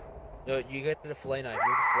 No, you get the fillet knife.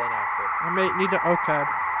 You have the fillet knife. I may need to, okay.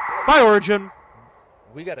 Bye, Origin!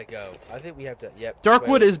 We gotta go. I think we have to. Yep.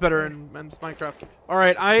 Darkwood is better in Minecraft.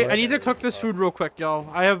 Alright, I need to cook this food real quick, y'all.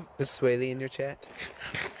 I have... Is Swaley in your chat?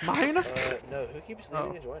 Mine? No, who keeps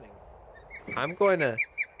leaving and joining? I'm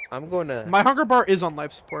gonna. My hunger bar is on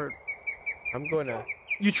life support. I'm gonna.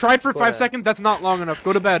 You tried for 5 Gonna- seconds, that's not long enough.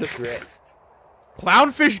 Go to bed. Drift.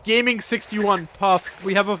 Clownfish Gaming 61, Puff.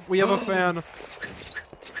 We have a fan.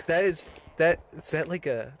 Is that like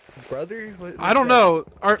a brother? I don't know.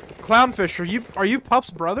 Clownfish, are you Puff's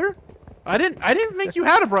brother? I didn't think you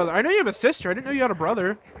had a brother. I know you have a sister. I didn't know you had a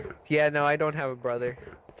brother. Yeah, no, I don't have a brother.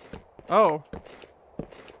 Oh.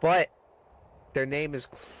 But their name is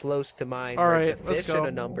close to mine. All where right, it's a let's fish go. and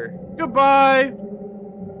a number. Goodbye.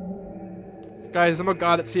 Guys, I'm a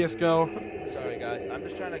god at CS:GO. Sorry, guys. I'm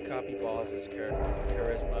just trying to copy Balls'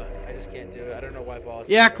 charisma. I just can't do it. I don't know why Balls.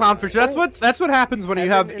 Yeah, Clownfish. That's what happens when you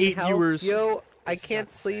have Heaven and 8 hell. viewers. Yo, I It's can't not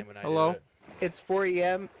the same sleep. when I do Hello? it. It's 4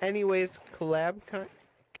 a.m. Anyways, collab.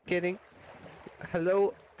 Kidding.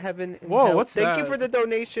 Hello, Heaven and Whoa, hell. what's Thank you that? for the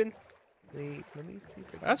donation. Wait, let me see. If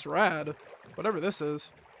I can- That's rad. Whatever this is.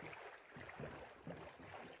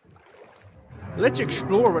 Let's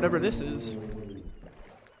explore whatever this is.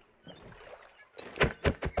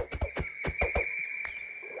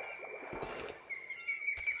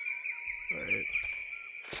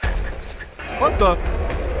 What the?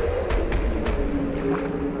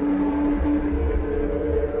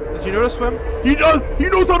 Does he know to swim? He does! He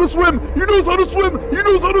knows how to swim! He knows how to swim! He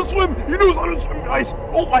knows how to swim! He knows how to swim, guys!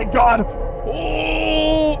 Oh my god!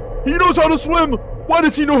 Oh! He knows how to swim! Why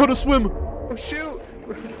does he know how to swim? Oh shoot!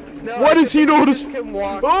 No, Why does he know how to just can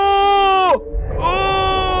walk. Oh!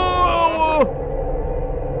 Oh!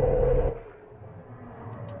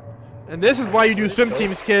 And this is why you do swim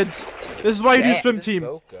teams, kids. This is why you do Yeah, swim this team.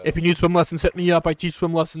 boat go? If you need swim lessons, hit me up. I teach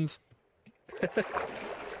swim lessons.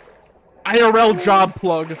 IRL job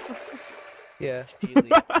plug. Yeah. Do you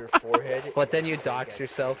leave your forehead? But then you dox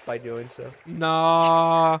yourself by doing so.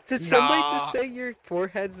 Nah. Did somebody nah. just say your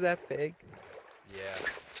forehead's that big? Yeah.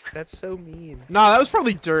 That's so mean. Nah, that was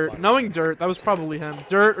probably Dirt. Knowing Dirt, that was probably him.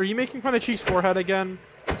 Dirt, are you making fun of Cheek's forehead again?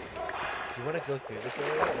 Do you want to go through this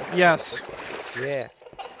area? Yes. Yeah.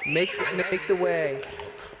 Make the way.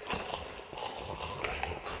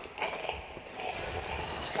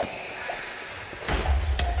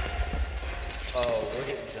 Oh, we're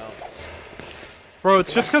getting jumped. Bro,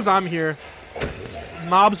 it's just because I'm here.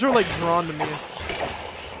 Mobs are like drawn to me.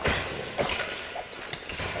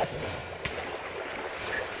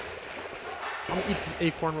 I'm gonna eat this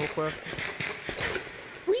acorn real quick.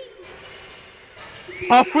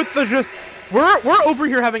 Puff with the just. We're over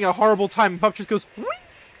here having a horrible time. Puff just goes.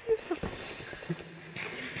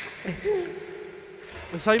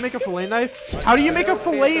 Is how you make a fillet knife? How do you make a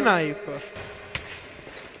fillet knife?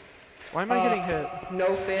 Why am I getting hit?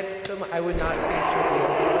 No phantom, I would not face your deal.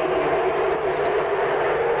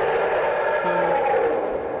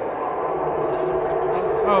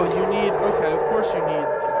 Oh, you need. Okay, of course you need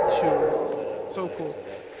two. So cool.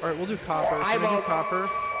 All right, we'll do copper. Can I do copper?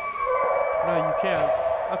 No, you can't.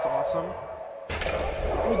 That's awesome.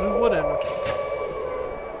 We'll do wooden.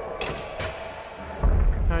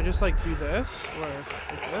 Can I just like do this? Where?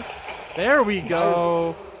 Like this? There we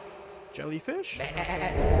go. Jellyfish?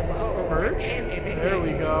 Birch? There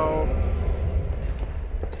we go.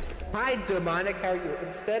 Hi, demonic. How are you?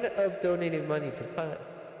 Instead of donating money to Puff,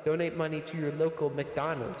 donate money to your local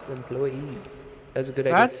McDonald's employees. That's a good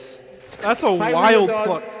idea. That's a wild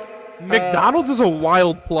plug. McDonald's is a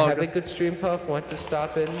wild plug. Have a good stream, Puff. Want to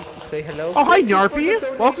stop in and say hello? Oh, hi, Narpy.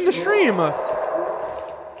 Welcome to stream.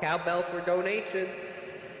 Cowbell for donation.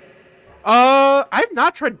 I've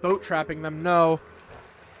not tried boat trapping them, no.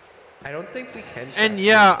 I don't think we can. And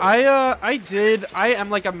yeah, I did. I am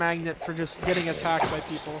like a magnet for just getting attacked by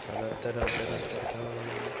people.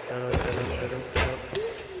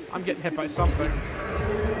 I'm getting hit by something.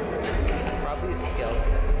 Probably a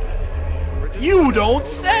skeleton. You don't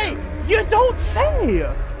say! You don't say!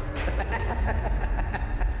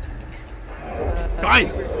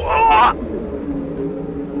 Guys! Ah!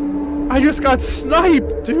 I just got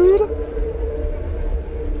sniped, dude!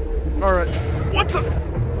 Alright. What the?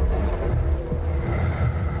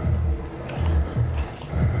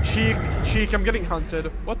 Cheek, I'm getting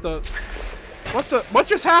hunted. What the? What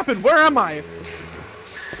just happened? Where am I?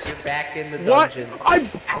 You're back in the dungeon. What? I'm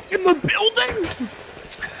back in the building?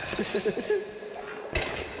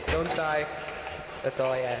 Don't die. That's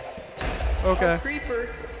all I ask. Okay. Oh, creeper.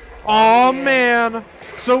 Oh man.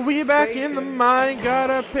 So we back in the mine, got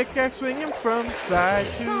a pickaxe swinging from side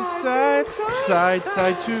to side,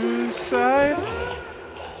 side to side.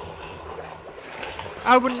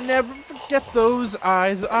 I would never forget those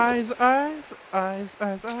eyes. Hi,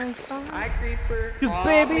 creeper. Cause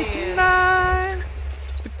baby, tonight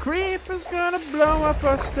the creeper's gonna blow up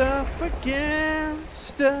our stuff again,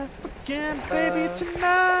 baby,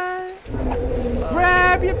 tonight.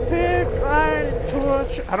 Grab your pick, light a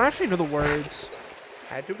torch. I don't actually know the words.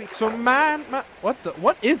 So man,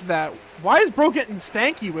 what is that? Why is bro getting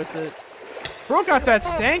stanky with it? Bro got that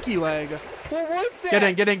stanky leg. What was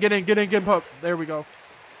that? Get in, pup. There we go.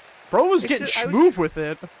 Bro was getting smooth with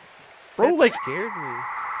it. Bro, like, scared me.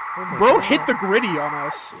 Oh bro God. hit the gritty on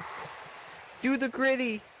us. Do the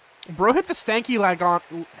gritty. Bro hit the stanky leg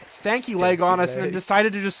on us, and then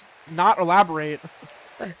decided to just not elaborate.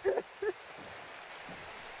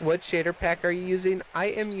 What shader pack are you using? I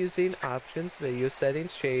am using options, video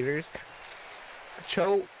settings, shaders,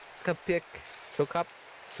 Chocapic.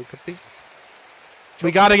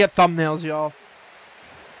 We gotta get thumbnails, y'all.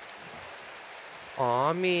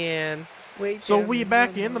 Aw, man. Wait. So we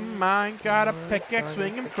back in the mine, got a pickaxe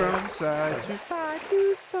swinging from side to side.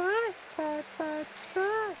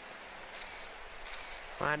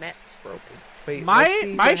 My net's broken. Wait, my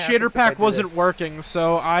what shader pack wasn't this. working,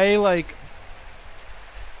 so I like.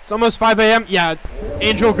 It's almost 5 a.m. Yeah,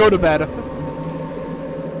 Angel, go to bed.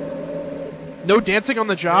 No dancing on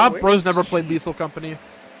the job. Bro's never played Lethal Company.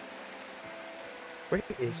 Where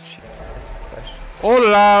is she?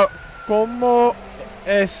 Hola, ¿cómo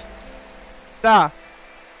está?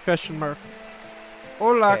 Question mark.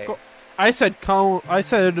 Hola. Okay. I said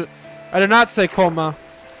I did not say coma.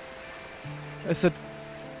 I said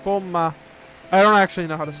coma. I don't actually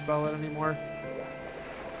know how to spell it anymore.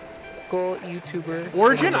 Go YouTuber.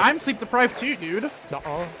 Origin, I'm sleep deprived too, dude.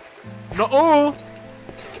 Nuh-uh. No. Nuh-uh.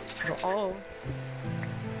 Oh.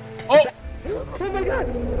 Oh my God.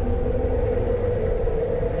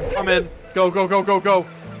 I'm in. Go.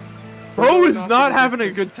 Bro is not having a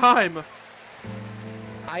good time.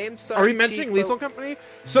 I am sorry. Are we mentioning Lethal Company?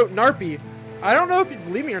 So, Narpy, I don't know if you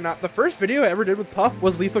believe me or not, the first video I ever did with Puff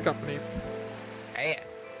was Lethal Company. Man.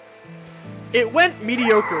 It went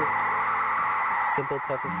mediocre. Simple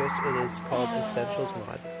pufferfish. It is called Essentials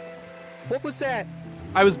mod. What was that?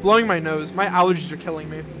 I was blowing my nose. My allergies are killing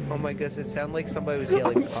me. Oh my goodness! It sounded like somebody was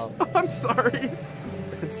yelling. I'm sorry.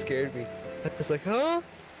 It scared me. I was like, huh?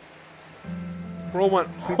 Bro went,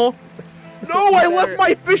 huh? No, I left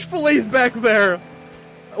my fish fillets back there.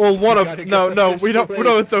 Well, one of no, we don't.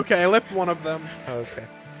 No, it's okay. I left one of them. Okay.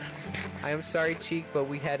 I am sorry, Cheek, but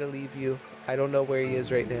we had to leave you. I don't know where he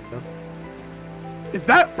is right now. Is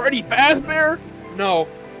that Freddy Fazbear? No.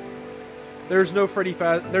 There's no Freddy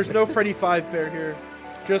Fazbear here.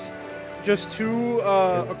 Just two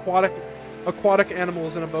aquatic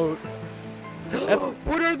animals in a boat.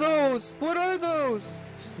 What are those? What are those?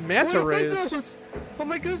 Manta rays. Oh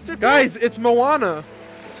my goodness, they're Guys, it's Moana.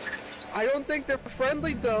 I don't think they're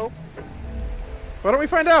friendly though. Why don't we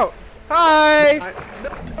find out? Hi.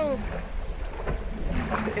 No.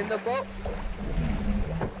 In the boat.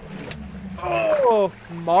 Oh,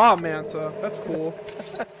 Ma Manta. That's cool.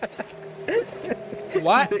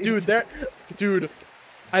 What? Dude,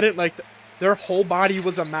 I didn't like that. Their whole body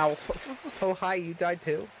was a mouth. Oh, hi, you died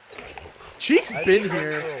too? Cheek's been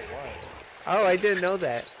here. Oh, I didn't know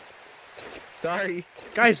that. Sorry.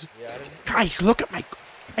 Guys, look at my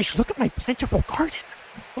plentiful garden.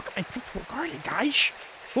 Look at my plentiful garden, guys.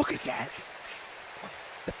 Look at that.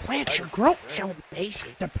 The plants are growing.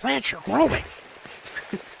 The plants are growing.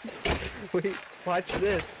 Wait, watch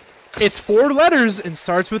this. It's 4 letters and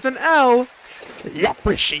starts with an L.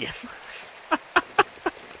 Leprosy.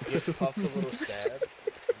 Get puffed a little stab.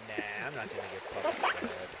 Nah, I'm not gonna get puffed a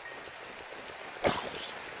stab.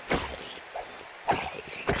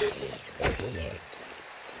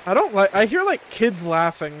 I don't like. I hear like kids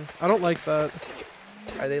laughing. I don't like that.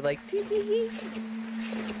 Are they like? Dude,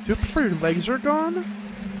 your legs are gone.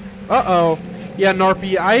 Uh-oh. Yeah,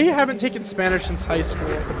 Narpy. I haven't taken Spanish since high school.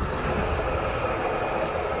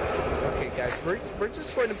 Okay, guys, we're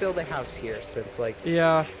just going to build a house here since like.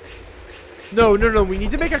 Yeah. No. We need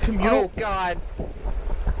to make a communal. Oh God.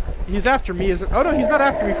 He's after me, isn't? Oh no, he's not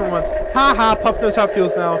after me for once. Ha ha. Puff knows how it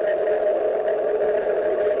feels now.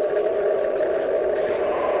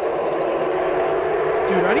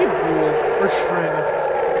 Dude, I need wool or string.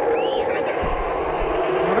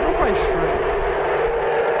 I'm gonna go find string.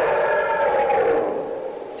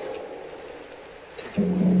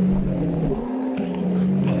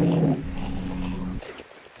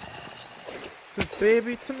 Cause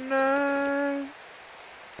baby tonight,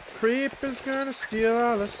 creeper's gonna steal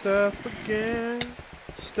all the stuff again.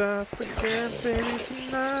 Baby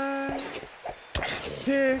tonight.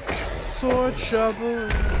 Pick, sword, shovel,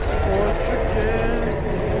 and torch again.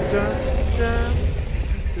 Dun, dun.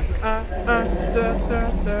 'Cause da da da da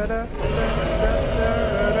da da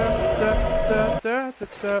da da da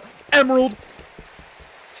da. Emerald.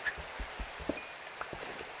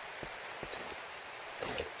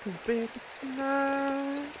 Cause baby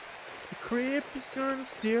tonight, the creeper's gonna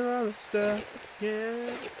steal all the stuff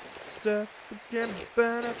again.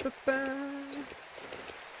 Ba-da-ba-ba.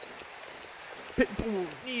 Pitbull,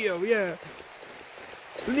 Neo, yeah.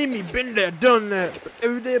 Believe me, been there, done that. But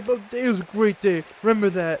every day above day was a great day. Remember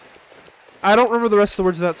that. I don't remember the rest of the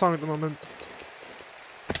words of that song at the moment.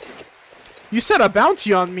 You set a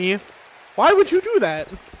bounty on me. Why would you do that?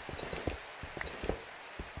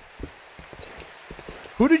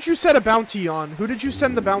 Who did you set a bounty on? Who did you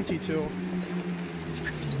send the bounty to?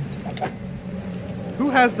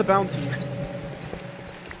 Who has the bounty?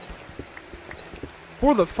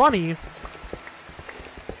 For the funny.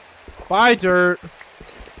 Bye, Dirt.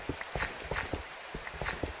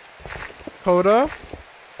 Coda?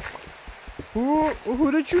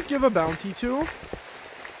 Who did you give a bounty to?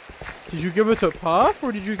 Did you give it to Puff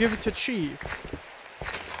or did you give it to Chi?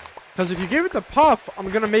 Because if you gave it to Puff, I'm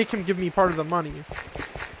gonna make him give me part of the money.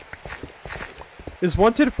 Is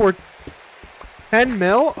wanted for 10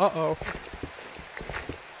 mil? Uh-oh.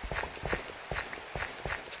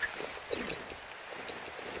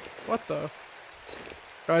 What the?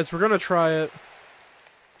 Guys, we're gonna try it.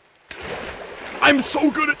 I'm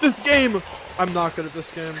so good at this game! I'm not good at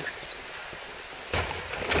this game.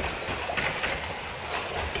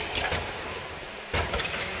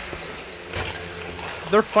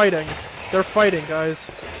 They're fighting. They're fighting, guys.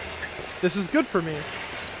 This is good for me.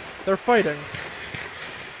 They're fighting.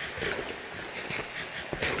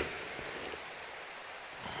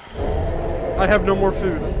 I have no more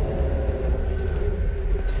food.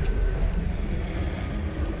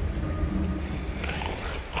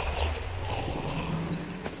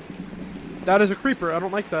 That is a creeper. I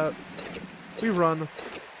don't like that. We run.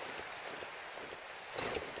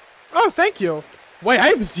 Oh, thank you. Wait, I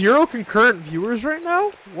have 0 concurrent viewers right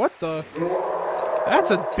now? What the?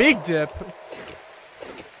 That's a big dip.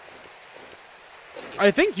 I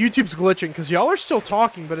think YouTube's glitching because y'all are still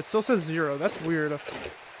talking, but it still says 0. That's weird.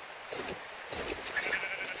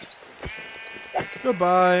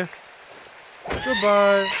 Goodbye.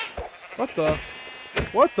 Goodbye. What the?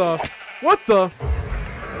 What the? What the?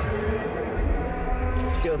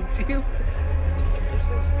 Killed you.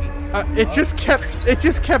 It just kept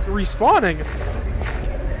respawning.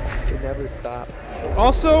 It never stopped.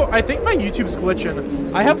 Also, I think my YouTube's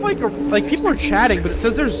glitching. I have like people are chatting, but it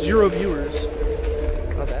says there's 0 viewers.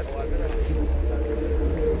 Oh, that's weird.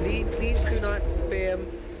 Please do not spam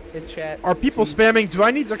in chat. Are people spamming? Do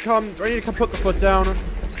I need to come put the foot down?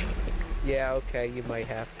 Yeah, okay, you might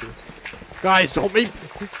have to. Guys, don't make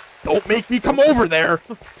me come over there.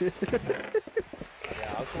 Yeah,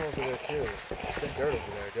 I'll come over there too. Send dirt over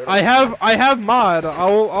there. Dirt I have mod.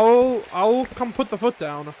 I'll come put the foot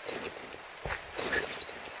down.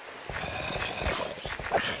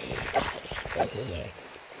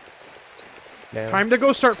 No. Time to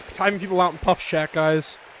go start timing people out in Puff's chat,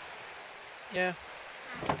 guys. Yeah.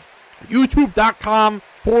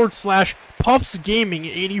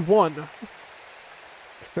 YouTube.com/PuffsGaming81.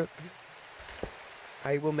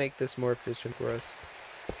 I will make this more efficient for us.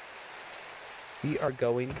 We are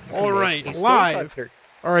going to All make right, a stone live. cutter.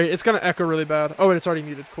 All right, it's gonna echo really bad. Oh, and it's already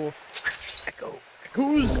muted. Cool. Echo.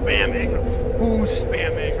 Who's spamming? Who's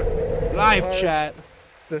spamming? Live Well, chat.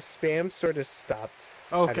 The spam sort of stopped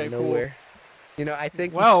out Okay, of cool. nowhere. You know, I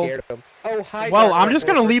think Well- you scared them. Oh, hi. Well, Dark I'm just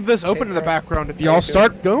gonna Order. leave this open Hey, in the bro. background. If How y'all you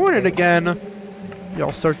start doing it again,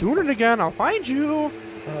 I'll find you.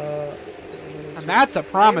 And that's a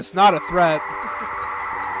promise, not a threat.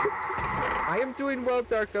 I am doing well,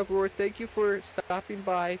 Dark Uproar. Thank you for stopping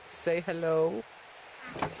by to say hello.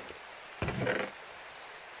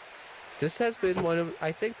 This has been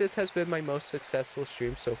I think this has been my most successful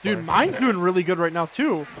stream so far. Dude, mine's doing really good right now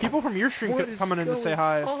too. People from your stream What kept is coming in to say going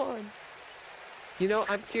hi. on? You know,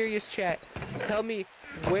 I'm curious, chat. Tell me,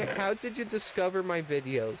 how did you discover my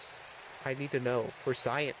videos? I need to know for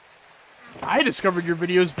science. I discovered your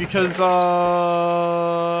videos because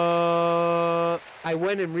I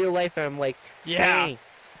went in real life and I'm like, yeah. hey,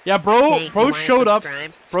 Yeah, bro hey, you wanna showed up.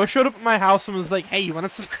 subscribe? Bro showed up at my house and was like, "Hey, you wanna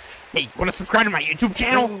subscribe to my YouTube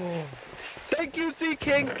channel?" Thank you, Z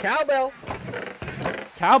King. Cowbell.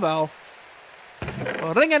 Cowbell.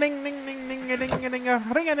 Ring a ding ding ding ding a ding a ding a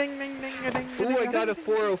ring a ding ding ding a ding. Ooh, I got a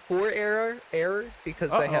 404 error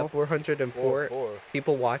because I have 404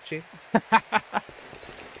 people watching.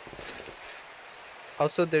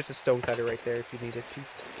 Also, there's a stone cutter right there if you need it.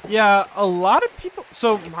 Yeah, a lot of people.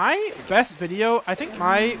 So my best video, I think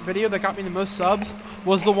my video that got me the most subs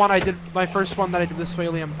was the one I did, my first one that I did with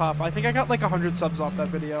Swaley and Puff. I think I got like 100 subs off that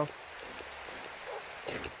video.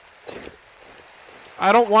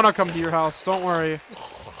 I don't want to come to your house. Don't worry.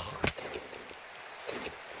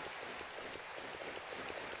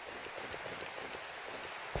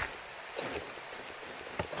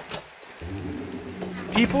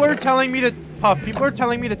 People are telling me to Puff. People are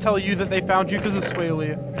telling me to tell you that they found you because of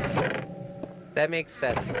Swaley. That makes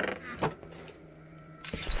sense.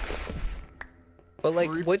 But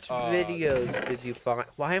like, which videos did you find?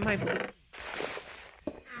 Why am I?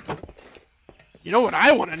 You know what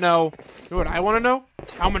I want to know? You know what I want to know?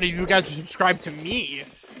 How many of you guys are subscribed to me?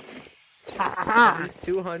 At least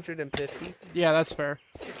 250. Yeah, that's fair.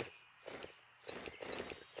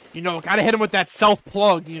 You know, gotta hit him with that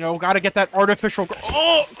self-plug, you know, gotta get that artificial...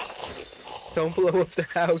 Oh! Don't blow up the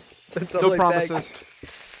house. That's all No I promises.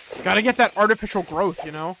 beg. Gotta get that artificial growth,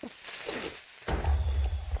 you know?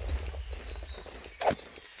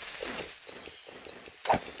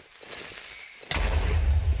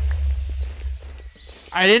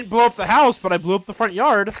 I didn't blow up the house, but I blew up the front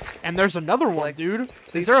yard. And there's another one, dude.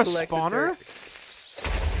 Is there a spawner?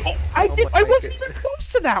 Oh, I wasn't even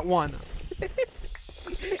close to that one.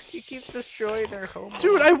 You keep destroying our home.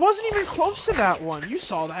 Dude, I wasn't even close to that one. You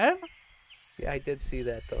saw that? Yeah, I did see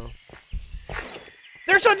that though.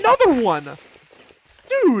 There's another one!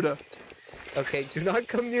 Dude! Okay, do not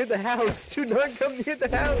come near the house. Do not come near the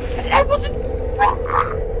house. I wasn't...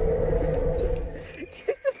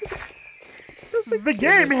 The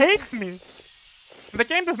game hates me. The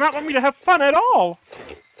game does not want me to have fun at all.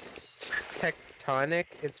 Tectonic.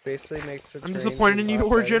 It's basically makes the I'm terrain disappointed in a you,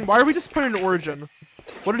 lot Origin. better. Why are we disappointed in Origin?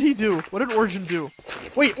 What did he do? What did Origin do?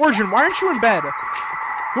 Wait, Origin, why aren't you in bed?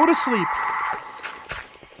 Go to sleep.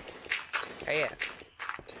 Yeah.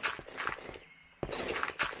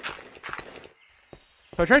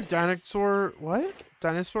 So I tried dinosaur... What?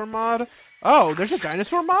 Dinosaur mod? Oh, there's a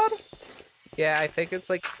dinosaur mod? Yeah, I think it's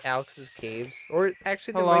like Alex's caves. Or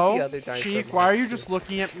actually, there might Hello? be other dinosaur Cheek, why are you mobs, just too.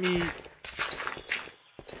 looking at me?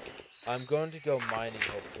 I'm going to go mining,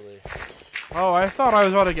 hopefully. Oh, I thought I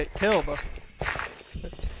was about to get killed.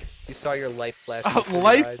 You saw your life flash before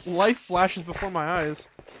your eyes. Life flashes before my eyes.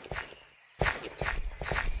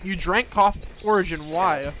 You drank coffee origin,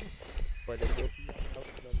 why? But it will be out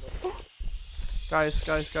nonetheless. Guys.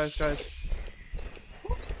 Let's go.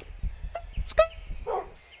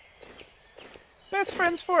 Best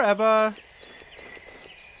friends forever.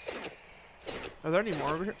 Are there any more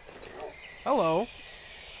over here? Hello.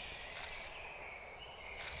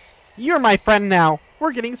 You're my friend now.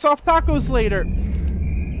 We're getting soft tacos later.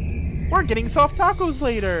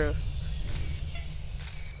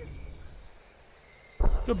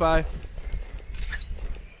 Goodbye.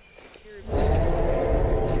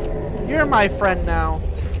 You're my friend now.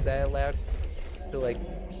 Is that allowed to, like,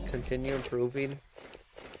 continue improving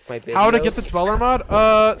my videos? How to get the Dweller mod?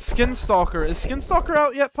 Skinstalker. Is Skinstalker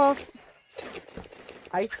out yet, Puff?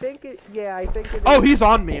 I think it, yeah, I think it Oh, is. he's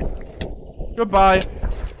on me. Goodbye.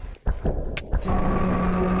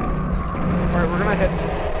 Alright,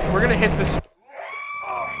 we're gonna hit this.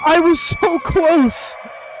 I was so close!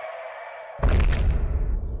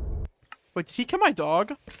 Wait, did he kill my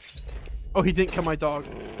dog? Oh, he didn't kill my dog.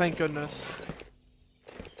 Thank goodness.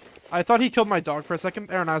 I thought he killed my dog for a second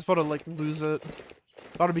there, and I was about to, like, lose it.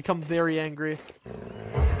 About to become very angry.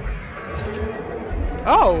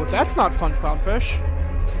 Oh, that's not fun, clownfish.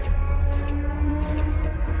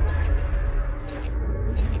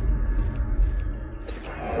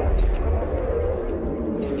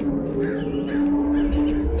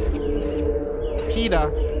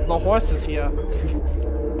 Kita, the horse is here.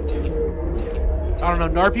 I don't know,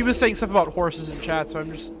 Narpy was saying stuff about horses in chat, so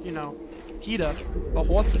I'm just, you know, Kita, the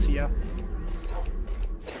horse is here.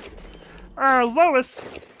 Lois,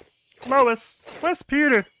 where's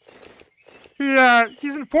Peter?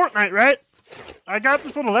 He's in Fortnite, right? I got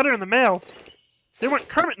this little letter in the mail. They want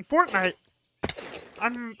Kermit in Fortnite.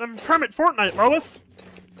 I'm Kermit Fortnite, Lois.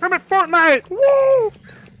 Kermit Fortnite! Woo!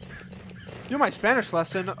 Do my Spanish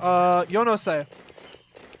lesson. Yo no sé.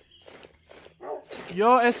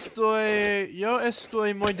 Yo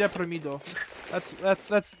estoy muy deprimido.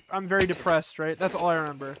 That's, I'm very depressed, right? That's all I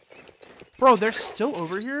remember. Bro, they're still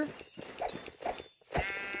over here?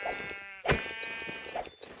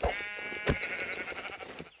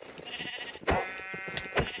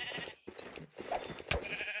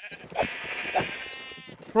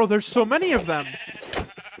 Bro, there's so many of them.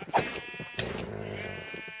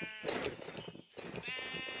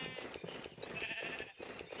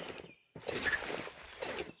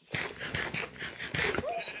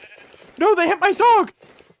 No, they hit my dog!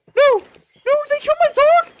 No! No, they killed my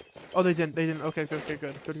dog! Oh, they didn't. Okay, good.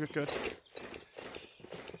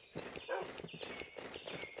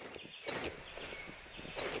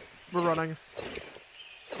 We're running.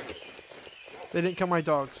 They didn't kill my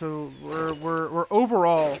dog, so we're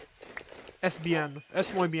overall SBN.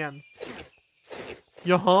 Es muy bien.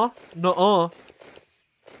 Yeah-huh? Nuh-uh.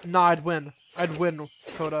 Nah, I'd win. I'd win,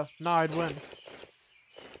 Coda. Nah, I'd win.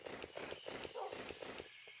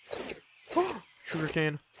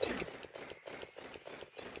 Sugarcane.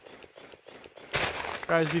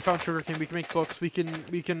 Guys, we found sugarcane. We can make books. We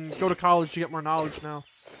can go to college to get more knowledge now.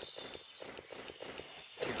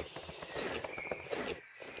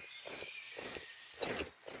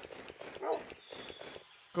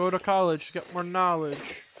 Go to college to get more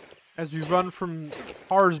knowledge. As we run from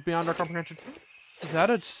horrors beyond our comprehension. Is that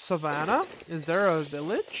a savannah? Is there a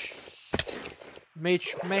village?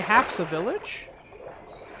 Mayhaps a village?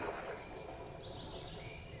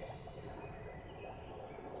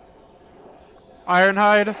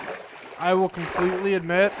 Ironhide, I will completely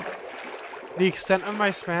admit, the extent of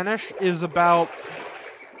my Spanish is about,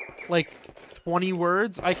 like, 20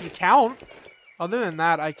 words. I can count. Other than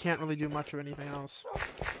that, I can't really do much of anything else.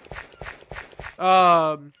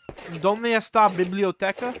 ¿Dónde está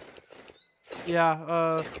biblioteca?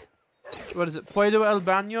 Yeah, what is it? ¿Puedo el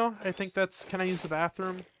baño? I think that's, can I use the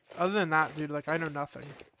bathroom? Other than that, dude, like, I know nothing.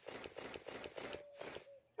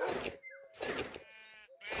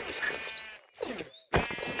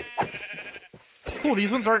 Cool,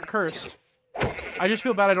 these ones aren't cursed. I just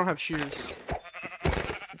feel bad I don't have shears.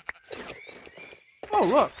 Oh,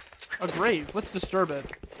 look. A grave. Let's disturb it.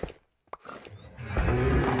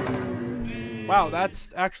 Wow,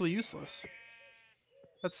 that's actually useless.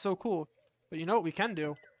 That's so cool. But you know what we can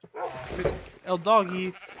do? El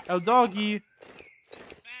doggy. El doggy.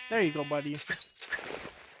 There you go, buddy.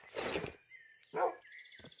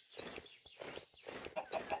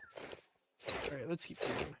 Alright, let's keep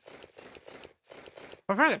going.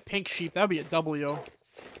 I find a pink sheep, that would be a W.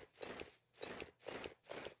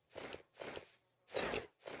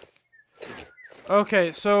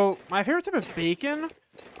 Okay, so my favorite type of bacon,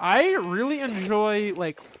 I really enjoy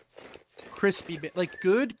like crispy, like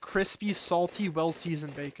good, crispy, salty,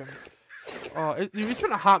 well-seasoned bacon. It's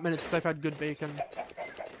been a hot minute since I've had good bacon.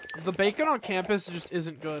 The bacon on campus just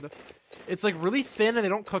isn't good. It's like really thin and they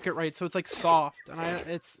don't cook it right, so it's like soft,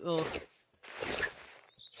 and ugh.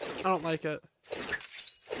 I don't like it.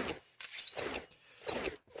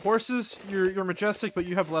 Horses, you're majestic, but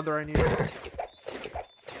you have leather I need.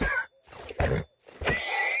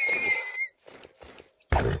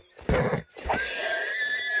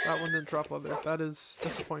 That one didn't drop leather. That is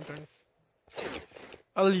disappointing.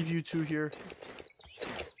 I'll leave you two here.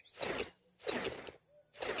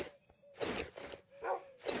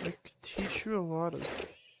 I could teach you a lot of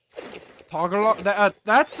Tagalog. That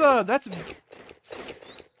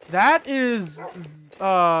is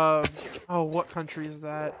oh, what country is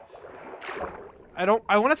that? I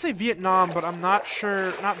want to say Vietnam, but I'm not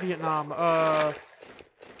sure. Not Vietnam.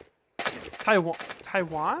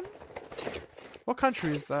 Taiwan? What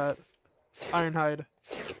country is that? Ironhide.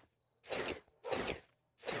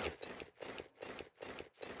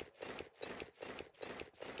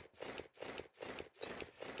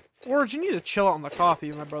 Origin, you need to chill out on the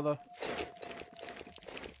coffee, my brother.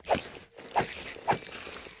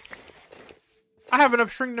 I have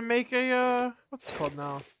enough string to make a, what's it called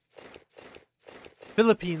now?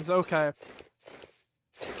 Philippines, okay.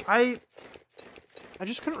 I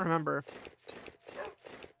just couldn't remember.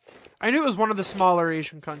 I knew it was one of the smaller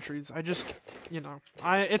Asian countries. I just, you know,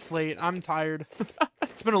 it's late. I'm tired.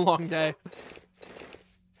 It's been a long day.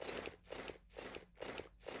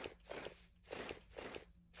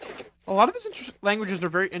 A lot of these languages are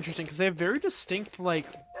very interesting because they have very distinct, like,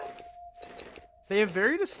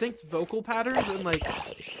 vocal patterns and, like,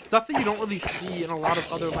 stuff that you don't really see in a lot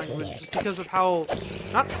of other languages just because of how,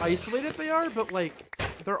 not isolated they are, but, like,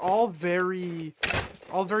 they're all very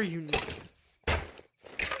unique.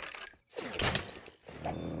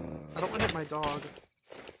 I don't want to hit my dog.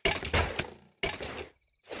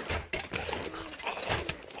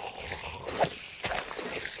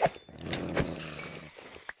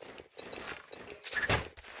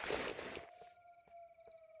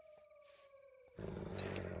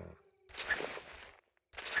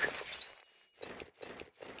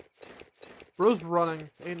 Bro's running.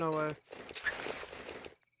 Ain't no way.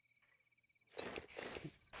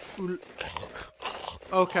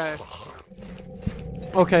 Okay.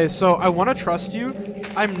 Okay, so I want to trust you.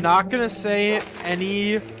 I'm not gonna say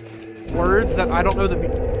any words that I don't know the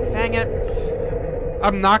dang it.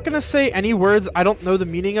 I'm not gonna say any words I don't know the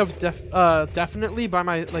meaning of definitely by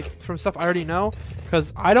my, like, from stuff I already know,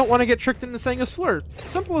 because I don't want to get tricked into saying a slur.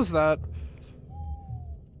 Simple as that.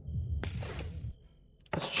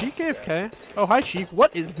 Is Cheek AFK? Oh, hi, Cheek.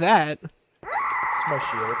 What is that? It's my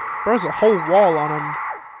shield. There's a whole wall on him.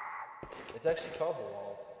 It's actually called the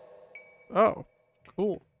wall. Oh,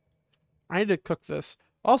 cool. I need to cook this.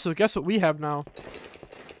 Also, guess what we have now?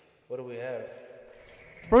 What do we have?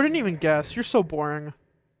 Bro didn't even guess. You're so boring.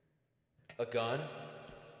 A gun?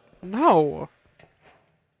 No.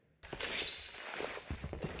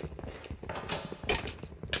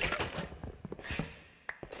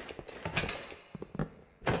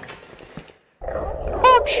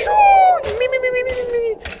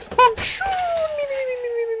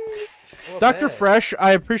 Dr. Fresh,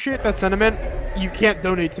 I appreciate that sentiment. You can't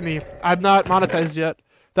donate to me. I'm not monetized yet.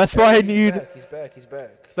 That's why I need. He's back. He's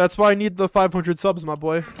back. That's why I need the 500 subs, my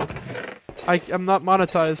boy. I'm not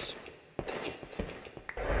monetized.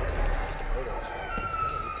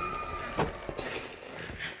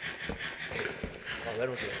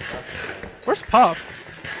 Where's Puff?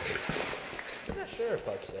 I'm not sure if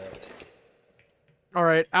Puff's out. All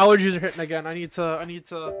right, allergies are hitting again. I need to.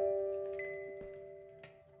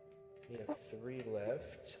 We have 3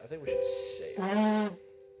 left. I think we should save.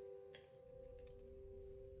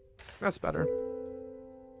 That's better.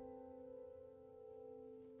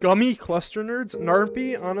 Gummy cluster nerds?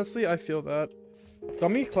 Narpy? Honestly, I feel that.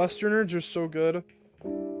 Gummy cluster nerds are so good.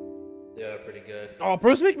 Yeah, pretty good. Oh,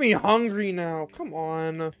 bros make me hungry now. Come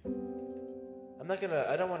on. I'm not gonna...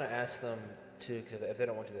 I don't want to ask them to, because if they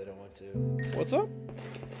don't want to, they don't want to. What's up?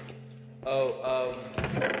 Oh,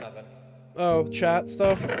 nothing. Oh, chat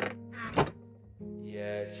stuff?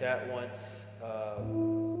 Yeah, chat wants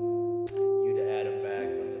you to add him back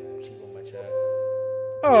on the people in my chat.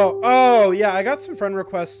 Oh, yeah, I got some friend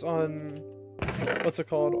requests on, what's it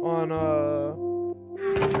called? On,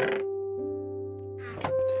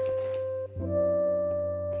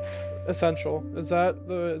 Essential. Is that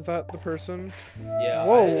the person? Yeah,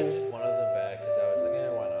 Whoa. I added just one of them back because I was like,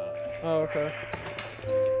 why not? Oh, okay.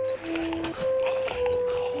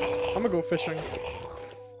 I'm gonna go fishing.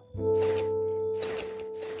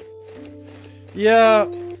 Yeah,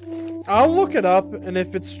 I'll look it up, and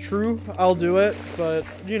if it's true, I'll do it. But,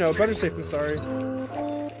 you know, better safe than sorry.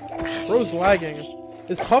 Bro's lagging.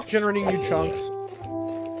 Is Puff generating new chunks?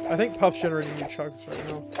 I think Puff's generating new chunks right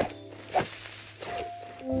now.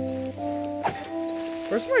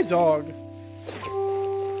 Where's my dog?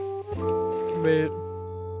 Wait.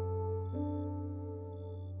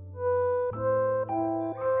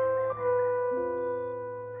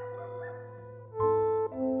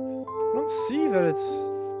 I don't see that it's...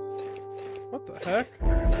 What the heck?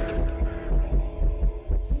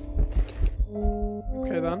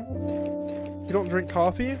 Okay then. You don't drink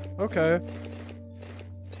coffee? Okay.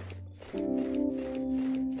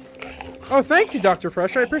 Oh, thank you, Dr.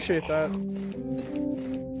 Fresh. I appreciate that.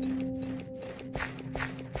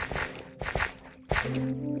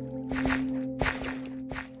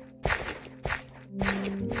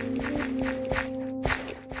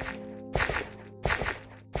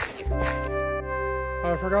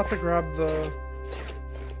 Oh, I forgot to grab the...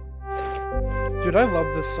 Dude, I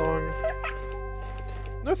love this song.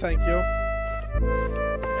 No, thank you.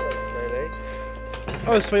 Really?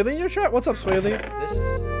 Oh, is Swaley in your chat? What's up, Swaley? This is the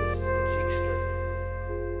cheekster.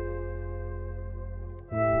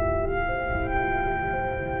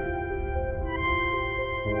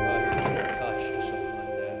 Touched or something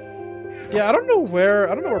like that. Yeah, I don't know where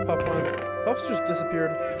Puff went. Puff's just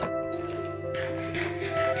disappeared.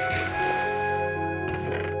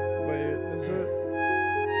 Wait, is it?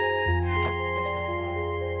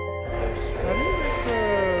 How do you make the...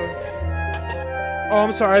 Oh,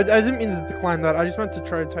 I'm sorry. I didn't mean to decline that. I just meant to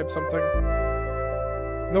try to type something.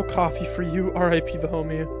 No coffee for you. R.I.P. the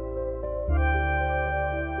homie.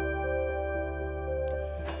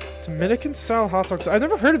 Dominican style hot dogs. I've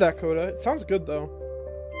never heard of that, Coda. It sounds good though.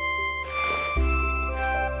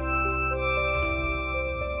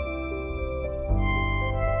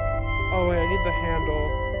 Oh wait, I need the handle.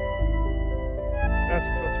 That's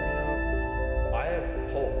messing me up. I have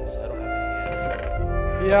poles. I don't have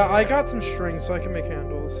any hands. Yeah, I got some strings so I can make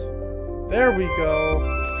handles. There we go.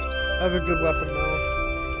 I have a good weapon now.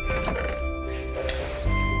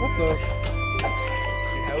 What the?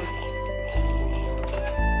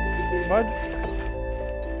 What?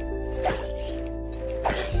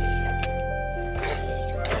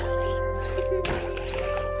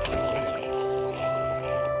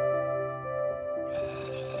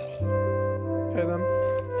 Okay then.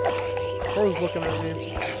 Bro's looking at me.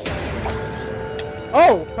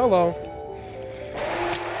 Oh, hello.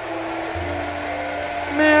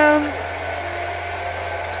 Man.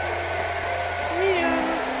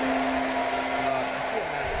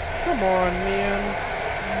 Come on, man.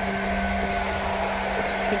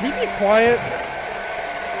 Can he be quiet?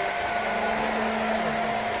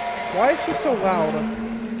 Why is he so loud?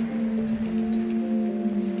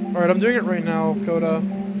 Alright, I'm doing it right now, Coda.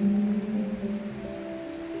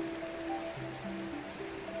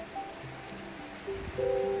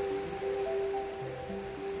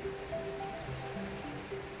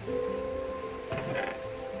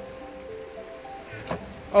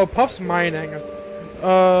 Oh, Puff's mining.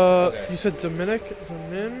 Okay. You said Dominican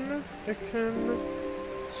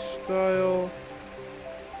style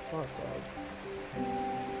hot dog.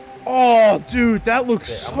 Oh, dude, that looks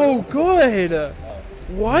so good.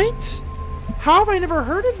 What? How have I never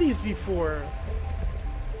heard of these before?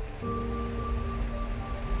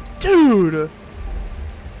 Dude.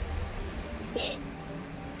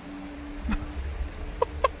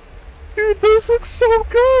 Dude, those look so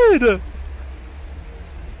good.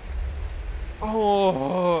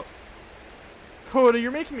 Oh, Coda,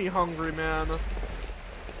 you're making me hungry, man.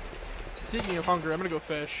 Speaking of hungry, I'm gonna go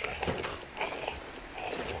fish.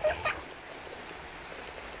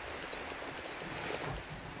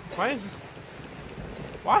 Why is this?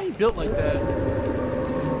 Why he built like that?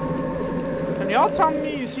 Can y'all tell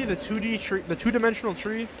me you see the 2D tree, the two-dimensional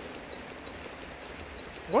tree?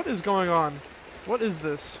 What is going on? What is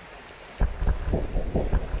this?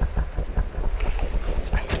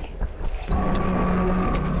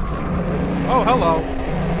 Oh, hello.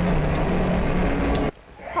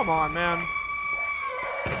 Come on, man.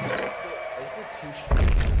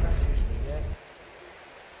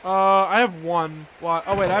 I have one. Why?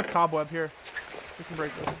 Oh, wait, I have cobweb here. We can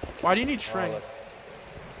break this. Why do you need string?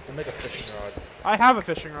 We'll make a fishing rod. I have a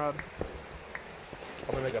fishing rod.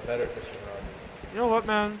 I'm gonna make a better fishing rod. You know what,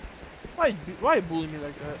 man? Why you bully me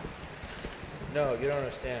like that? No, you don't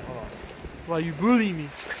understand. Hold on. Why you bully me?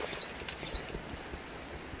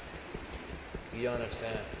 you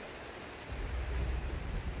understand?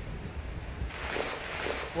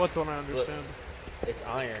 What don't I understand? Look, it's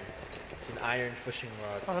iron. It's an iron fishing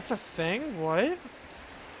rod. Oh, that's a thing? What?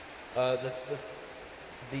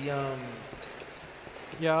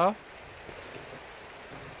 Yeah?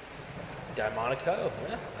 Diamond toe.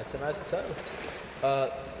 Yeah, that's a nice toe.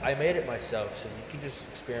 I made it myself, so you can just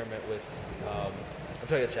experiment with, I'm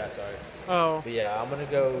talking to chat, sorry. Oh. But yeah, I'm gonna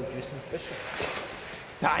go do some fishing.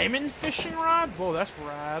 Diamond fishing rod? Whoa, that's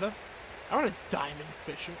rad. I want a diamond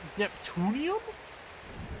fishing... Neptunium?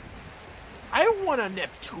 I want a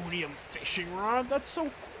Neptunium fishing rod. That's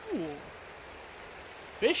so cool.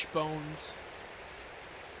 Fish bones.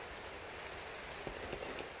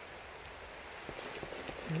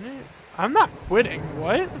 I'm not quitting.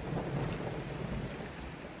 What?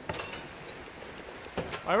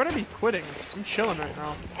 Why would I be quitting? I'm chilling right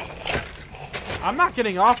now. I'm not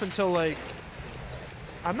getting off until like...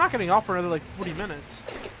 I'm not getting off for another like 40 minutes.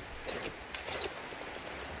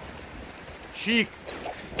 Cheek.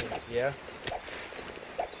 Yeah?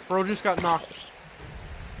 Bro just got knocked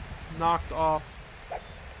off.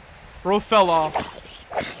 Bro fell off.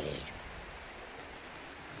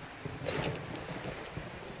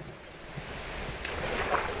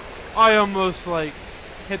 I almost like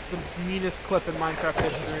hit the meanest clip in Minecraft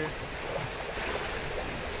history.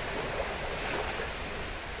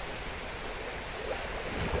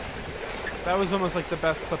 That was almost like the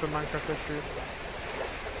best clip in Minecraft history.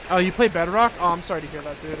 Oh, you play Bedrock? Oh, I'm sorry to hear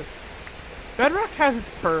that, dude. Bedrock has its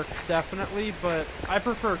perks, definitely, but I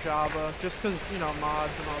prefer Java, just because, you know,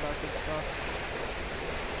 mods and all that good stuff.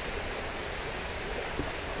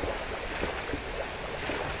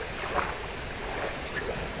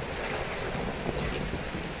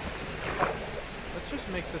 Let's just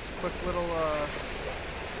make this quick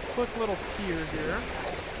little pier here.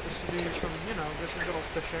 Just to do some, you know, just a little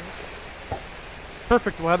fishing.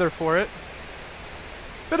 Perfect weather for it.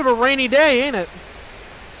 Bit of a rainy day, ain't it?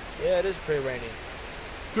 Yeah, it is pretty rainy.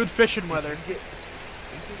 Good fishing weather. You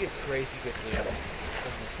can get crazy good loot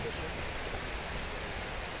from this fishing.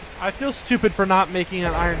 I feel stupid for not making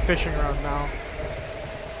an iron fishing rod now.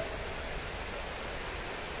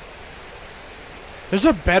 There's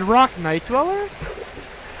a bedrock night dweller?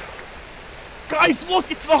 Guys, look,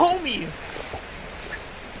 it's the homie!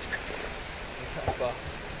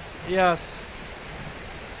 Yes.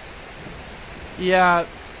 Yeah.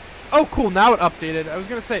 Oh, cool, now it updated. I was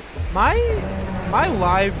gonna say, my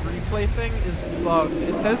live replay thing is bugged.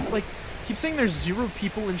 It says, like, keeps saying there's 0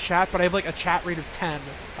 people in chat, but I have, like, a chat rate of 10.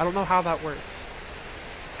 I don't know how that works.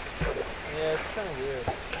 Yeah, it's kind of weird.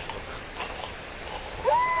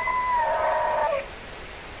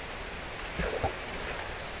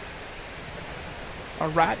 A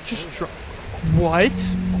rat just dropped. What?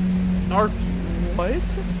 What?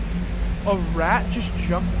 A rat just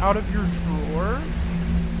jumped out of your drawer?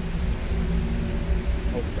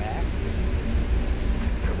 A rat?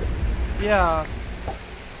 Yeah.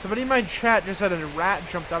 Somebody in my chat just said a rat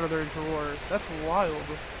jumped out of their drawer. That's wild.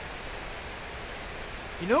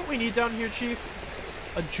 You know what we need down here, Chief?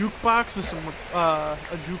 A jukebox with some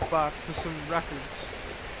records.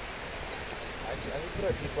 Actually, I can put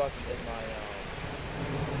a jukebox in my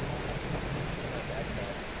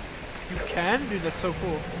backpack. You can? Dude, that's so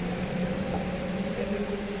cool.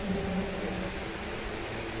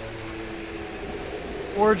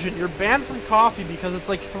 Origin, you're banned from coffee because it's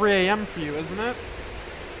like 3 AM for you, isn't it?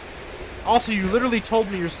 Also, you literally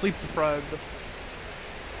told me you're sleep deprived.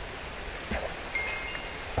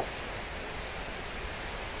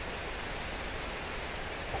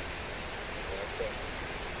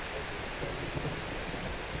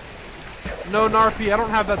 No, Narpy, I don't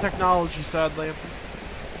have that technology, sadly.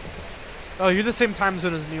 Oh, you're the same time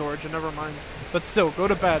zone as me, Origin, never mind. But still, go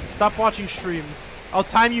to bed. Stop watching stream. I'll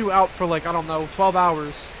time you out for like, I don't know, 12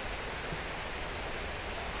 hours.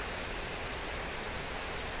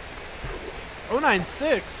 Oh,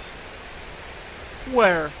 096?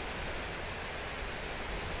 Where?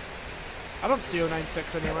 I don't see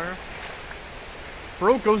 096 anywhere.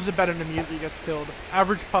 Bro goes to bed and immediately gets killed.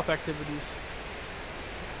 Average puff activities.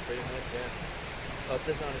 Pretty much, yeah.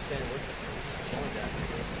 Doesn't understand. We're just chilling down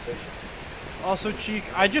here. Also, Cheek,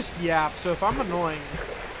 I just yap, so if I'm annoying,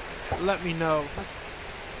 let me know.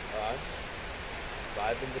 I'm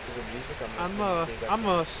vibing with the music. I'm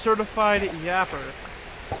a certified yapper.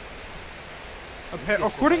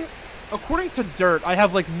 According to Dirt, I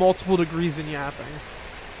have like multiple degrees in yapping.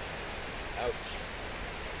 Ouch.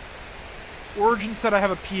 Origin said I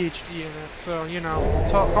have a PhD in it, so you know,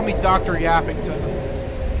 call me Dr. Yappington.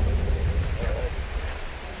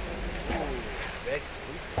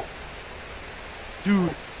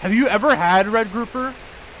 Dude, Have you ever had red grouper?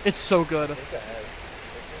 It's so good. I think I have.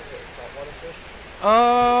 Saltwater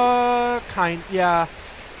fish? Yeah.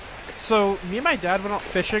 So me and my dad went out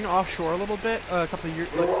fishing offshore a little bit a couple of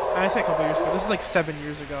years. Like, I say a couple of years ago. This is like 7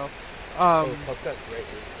 years ago. Oh, Puff got great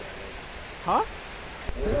news. Huh?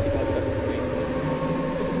 Puff got great news.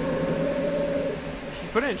 If you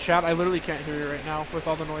put it in chat, I literally can't hear you right now with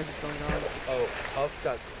all the noises going on. Oh, Puff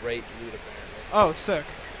got great loot apparently. Oh, sick.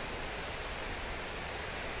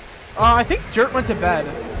 I think Dirt went to bed.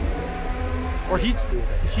 Or he.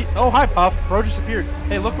 Oh, hi, Puff. Bro just appeared.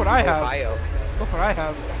 Hey, look what I have. Ohio. Look what I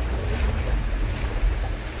have.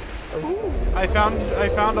 Ooh. I found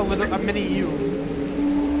a mini you.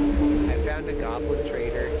 I found a goblin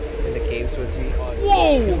trader in the caves with me.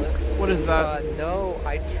 Whoa! What is that? No,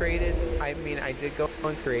 I traded. I mean, I did go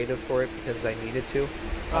on creative for it because I needed to.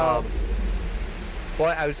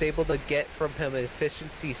 But I was able to get from him an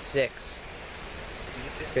efficiency 6.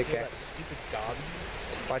 Pickaxe. Stupid goblin.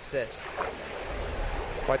 Watch this.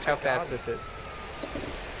 Watch how fast this is.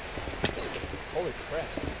 Holy crap.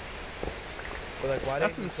 But like, why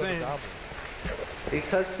That's didn't you insane. kill the goblin?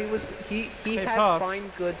 Because he Hey, had Puff. fine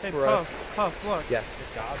goods Hey, for Puff. us. Puff, look. Yes.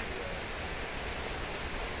 The goblin.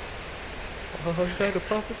 Oh, is that a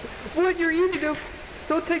puff? What you're eating him?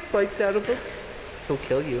 Don't take bites out of him. He'll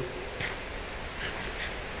kill you.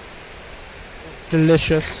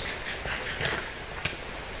 Delicious.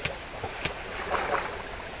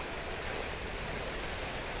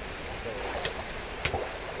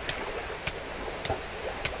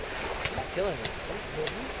 Killing me.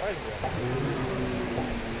 What are you fighting with?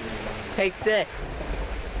 Take this.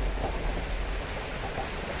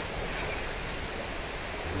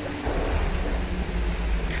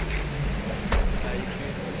 Now you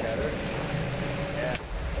choose whichever.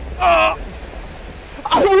 Yeah.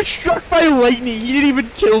 I was struck by lightning. You didn't even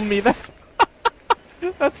kill me. That's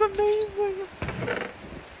that's amazing.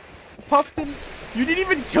 Puffton, you didn't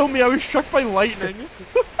even kill me. I was struck by lightning.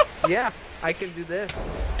 Yeah, I can do this.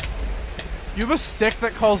 You have a stick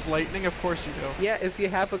that calls lightning? Of course you do. Yeah, if you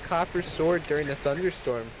have a copper sword during a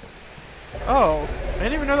thunderstorm. Oh, I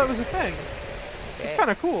didn't even know that was a thing. It's Yeah.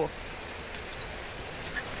 kind of cool.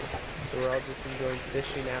 So we're all just enjoying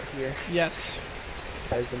fishing out here. Yes.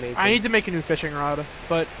 That is amazing. I need to make a new fishing rod,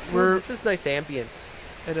 but Ooh, this is nice ambience.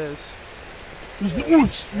 it is.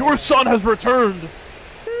 Zeus, your son has returned.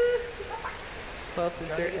 Puff, is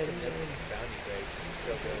there any... Bounty break.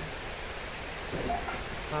 So good.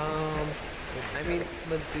 I mean,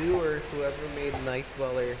 Madhu or whoever made Night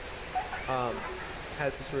Dweller,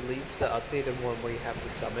 has released the updated one where you have to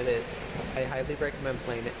summon it. I highly recommend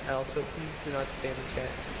playing it. Also, please do not spam the chat.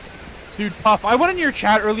 Dude, Puff, I went in your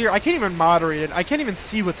chat earlier. I can't even moderate it. I can't even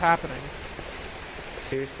see what's happening.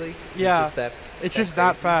 Seriously? Yeah, It's just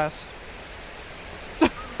that fast.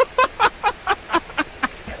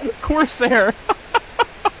 Corsair.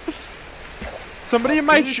 Somebody in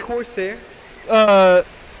my Corsair?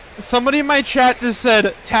 somebody in my chat just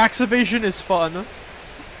said tax evasion is fun.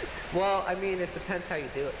 Well, I mean, it depends how you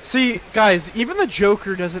do it. See, guys, even the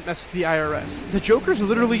Joker doesn't mess with the IRS. The Joker's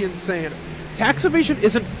literally insane. Tax evasion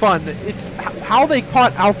isn't fun. It's how they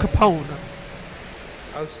caught Al Capone.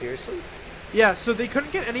 Oh, seriously? Yeah, so they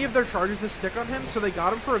couldn't get any of their charges to stick on him, so they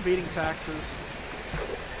got him for evading taxes.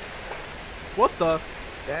 What the?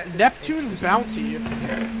 That is Neptune's bounty.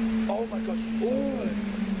 Oh my gosh, she's so good.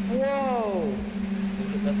 Whoa!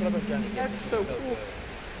 That's what I've been trying to get. That's so cool. good.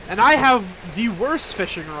 And I have the worst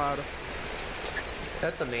fishing rod.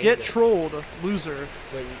 That's amazing. Get trolled, loser.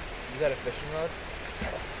 Wait, you got a fishing rod?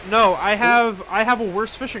 No, I have a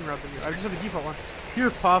worse fishing rod than you. I just have a default one. Here,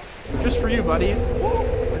 Puff. Just for you, buddy.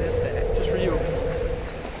 What is that? Just for you.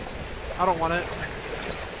 I don't want it.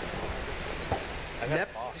 I got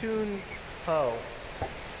Neptune Poe.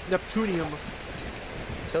 Neptunium.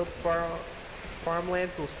 Built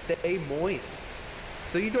farmland will stay moist.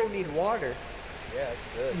 So you don't need water. Yeah, it's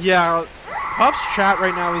good. Yeah, Puff's chat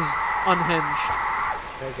right now is unhinged.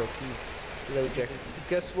 There's OP. Hello, Jack.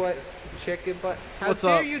 Guess what? Chicken butt. How What's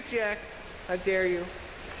dare up? you, Jack? How dare you?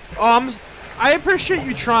 I appreciate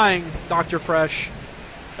you trying, Dr. Fresh.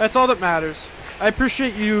 That's all that matters. I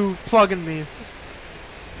appreciate you plugging me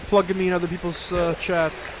in other people's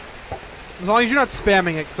chats. As long as you're not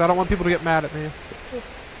spamming it, because I don't want people to get mad at me.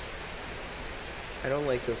 I don't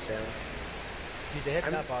like those sounds. Dude, they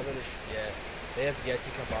have not bothered us yet. They have yet to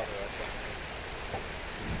come bother us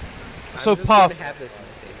right So I'm just Puff, gonna have this on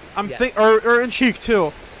the table. I'm Yes. or in Cheek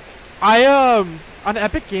too. I on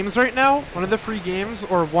Epic Games right now, one of the free games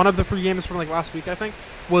from like last week I think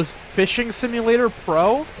was Fishing Simulator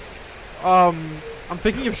Pro. I'm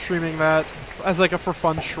thinking of streaming that as like a for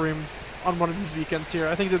fun stream. on one of these weekends here.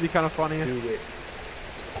 I think that'd be kind of funny. Do it.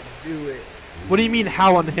 Do it. What do you mean,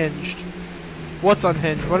 how unhinged? What's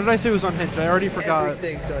unhinged? What did I say was unhinged? I already forgot.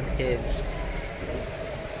 Everything's unhinged.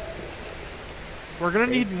 We're gonna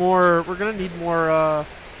need more. We're gonna need more.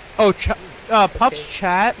 Pup's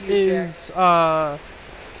chat is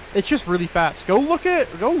it's just really fast. Go look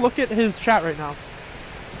at his chat right now.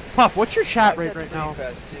 Puff, what's your chat rate right now?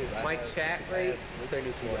 My chat rate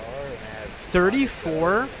 34.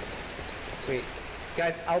 34. Wait,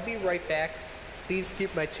 guys, I'll be right back. Please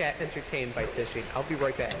keep my chat entertained by fishing. I'll be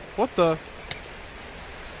right back. What the?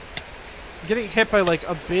 I'm getting hit by like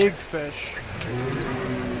a big fish.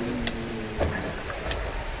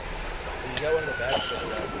 You got one of the best fish,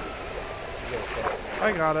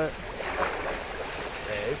 I got it.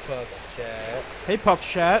 Hey, Puff's chat. Hey, Puff's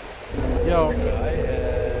chat. Yo.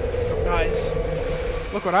 Guys,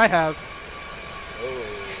 look what I have. Oh,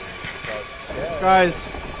 Puff's chat. Guys,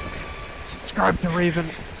 subscribe to Raven.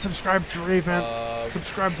 Subscribe to Raven.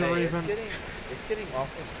 Subscribe to Raven. It's getting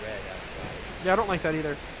awfully red outside. Yeah, I don't like that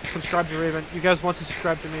either. Subscribe to Raven. You guys want to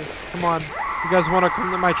subscribe to me? Come on. You guys want to come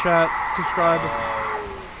to my chat? Subscribe. Are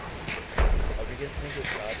we getting things with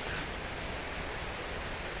Puff's?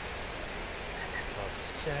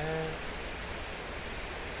 Puff's chat.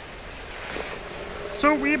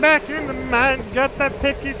 So we back in the mines, got that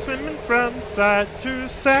picky swimming from side to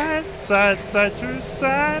side, side to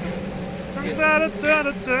side.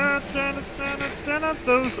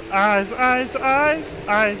 Those eyes,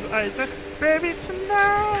 baby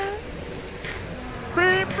tonight.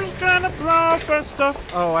 Creeper's gonna blow up our stuff.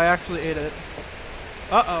 Oh, I actually ate it.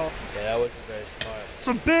 Uh-oh. Yeah, that wasn't very smart.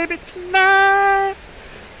 So baby tonight,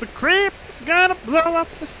 the creeper's gonna blow up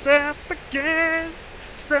the staff again.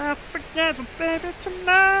 Staff again, so baby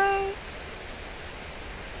tonight.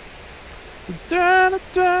 Da da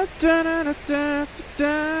da da da da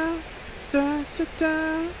da. Da, da,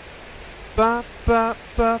 da. Ba, ba,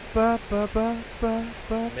 ba, ba, ba, ba, ba, ba,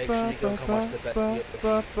 Make sure you go come watch the best ba, video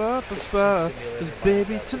ba, ba, ba, Cause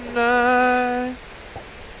baby tonight.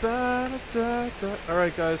 Ba, da, da, da.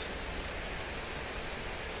 Alright, guys.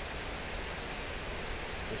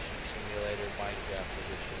 Fishing simulator, Minecraft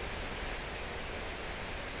edition.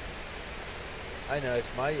 I know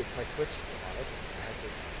it's my Twitch stream on it. I have to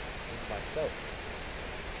link myself.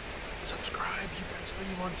 Subscribe, you guys know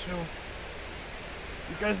you want to.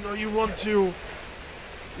 You guys know you want to.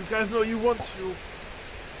 You guys know you want to.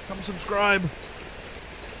 Come subscribe.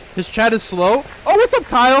 His chat is slow. Oh, what's up,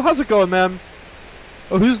 Kyle? How's it going, man?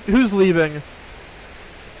 Oh, who's leaving?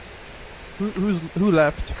 Who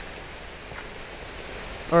left?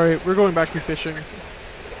 All right, we're going back to fishing.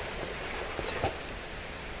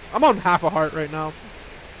 I'm on half a heart right now.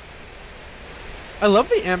 I love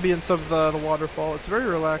the ambience of the waterfall. It's very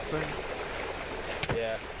relaxing.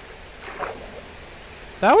 Yeah.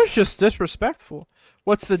 That was just disrespectful.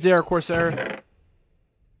 What's the dare, Corsair?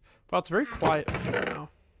 Well, it's very quiet right now.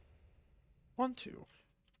 1, 2.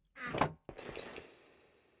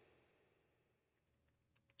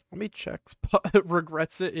 Let me check.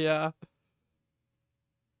 Regrets it, yeah.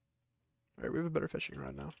 Alright, we have a better fishing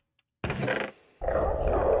rod now.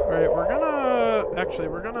 Alright, we're gonna... Actually,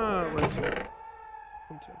 we're gonna... Where is it?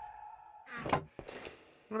 1, 2. I'm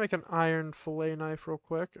gonna make an iron fillet knife real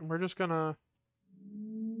quick, and we're just gonna...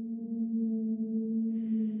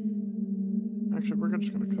 Actually, we're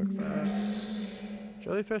just gonna cook that.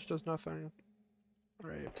 Jellyfish does nothing.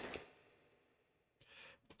 Alright.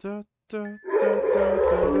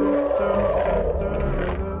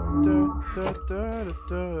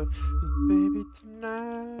 Baby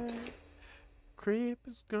tonight. Creep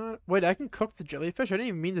is gonna... Wait, I can cook the jellyfish? I didn't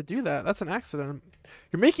even mean to do that. That's an accident.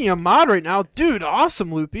 You're making a mod right now. Dude,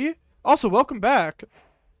 awesome, Loopy. Also, welcome back.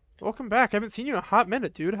 Welcome back. I haven't seen you in a hot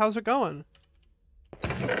minute, dude. How's it going?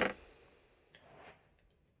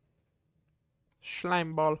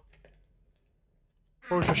 Slime ball.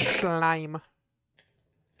 Or just slime.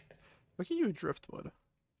 What can you do with driftwood?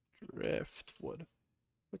 Driftwood.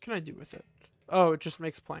 What can I do with it? Oh, it just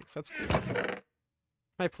makes planks. That's cool. Can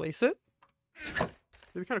I place it? It'd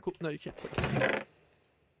be kind of cool. No, you can't place it.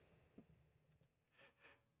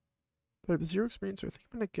 But I have 0 experience, so I think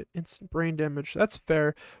I'm gonna get instant brain damage. That's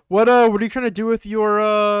fair. What are you trying to do with your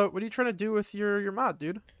what are you trying to do with your mod,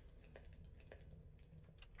 dude?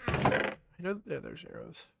 I know there's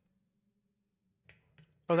arrows.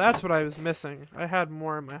 Oh, that's what I was missing. I had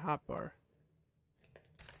more in my hotbar.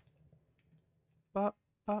 Bop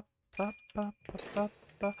bop bop bop bop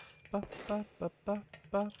bop bop bop bop bop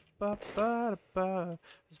bop bop bop bop.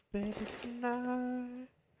 Baby tonight.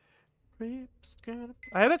 Creep's gonna...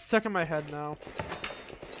 I have it stuck in my head now.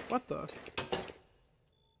 What the?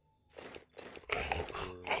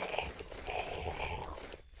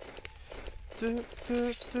 Baby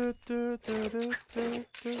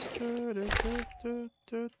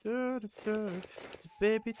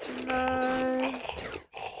tonight.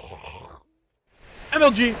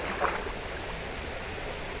 MLG.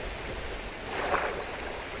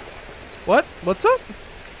 What? What's up?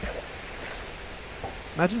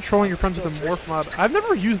 Imagine trolling your friends with a morph mod. I've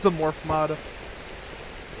never used the morph mod.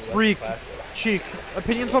 Freak. Cheek.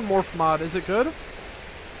 Opinions on morph mod. Is it good?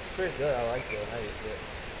 Pretty good. I like it. I used it.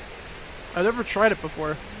 I've never tried it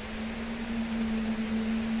before.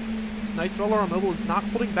 Night Dweller on mobile is not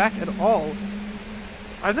holding back at all.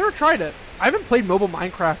 I've never tried it. I haven't played mobile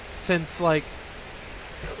Minecraft since like...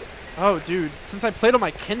 Oh, dude. Since I played on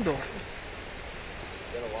my Kindle.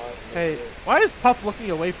 Hey, why is Puff looking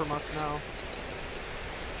away from us now?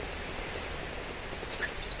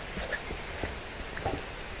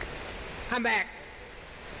 I'm back.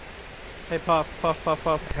 Hey, Puff, Puff, Puff,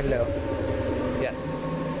 Puff. Hello. Yes.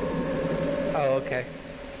 Oh, okay.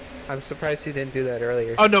 I'm surprised you didn't do that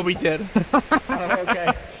earlier. Oh, no, we did. Oh,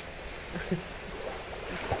 okay.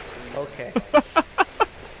 Okay.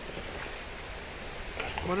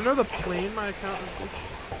 Want to know the plane my account is?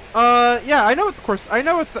 Yeah, I know what the course. I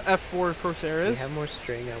know what the F4 Corsair is. You have more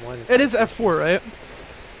string. I wanted. It is F4, right?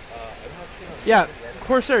 Yeah,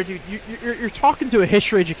 Corsair, dude. You're talking to a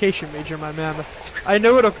history education major, my man. I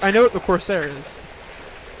know what the Corsair is.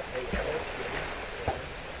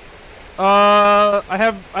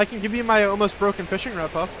 I can give you my almost broken fishing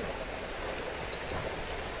rod, Puff.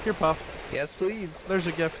 Here, Puff. Yes, please. There's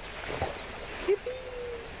a gift.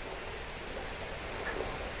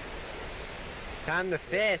 Time to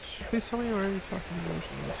fish. Please tell me where you're talking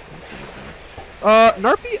about.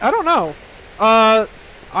 Narpy? I don't know. I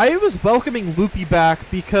was welcoming Loopy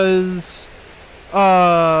back because,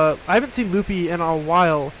 I haven't seen Loopy in a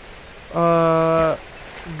while.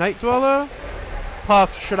 Night Dweller?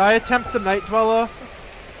 Puff, should I attempt the Night Dweller?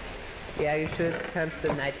 Yeah, you should attempt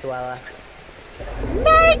the Night Dweller.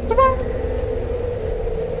 Night Dweller!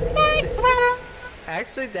 Night Dweller!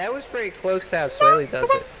 Actually, that was pretty close to how Swaley does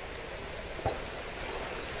it.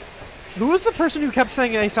 Who was the person who kept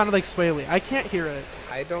saying I sounded like Swaley? I can't hear it.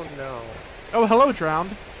 I don't know. Oh, hello,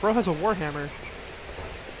 Drowned. Bro has a Warhammer.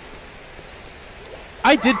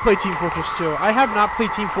 I did play Team Fortress 2. I have not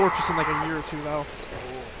played Team Fortress in like a year or two, though.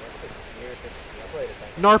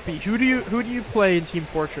 Narpy, who do you play in Team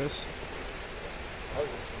Fortress? I was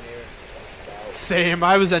engineer. Same,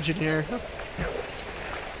 I was engineer.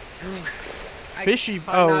 Fishy.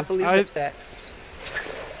 I cannot believe that.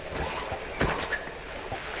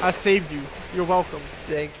 I saved you. You're welcome.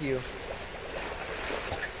 Thank you.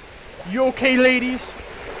 You okay, ladies?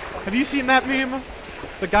 Have you seen that meme?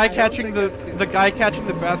 The guy catching the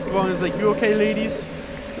basketball and is like, "You okay, ladies?"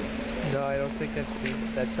 No, I don't think I've seen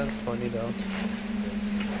it. That sounds funny though.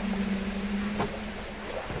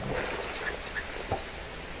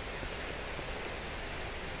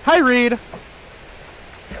 Hi, Reed.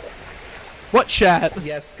 What chat?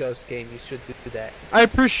 Yes, Ghost Game, you should do that. I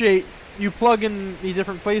appreciate you plugging the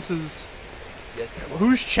different places. Yes.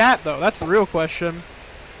 Who's chat though? That's the real question.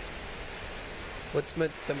 What's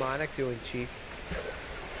Demonic doing, Chief?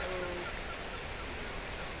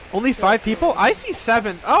 Only 5 people? I see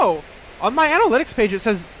 7. Oh, on my analytics page it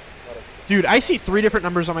says, dude, I see 3 different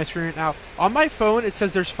numbers on my screen right now. On my phone it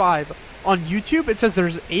says there's 5. On YouTube it says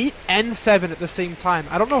there's 8 and 7 at the same time.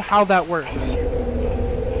 I don't know how that works.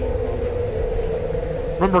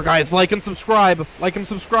 Remember, guys, like and subscribe. Like and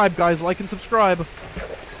subscribe, guys. Like and subscribe.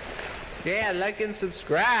 Yeah, like and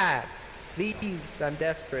subscribe. Please, I'm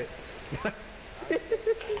desperate.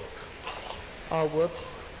 Oh, whoops.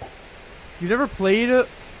 You've never played Team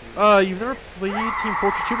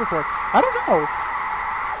Fortress 2 before? I don't know.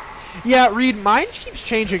 Yeah, Reed, mine keeps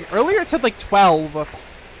changing. Earlier it said like 12,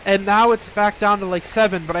 and now it's back down to like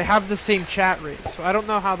 7, but I have the same chat rate, so I don't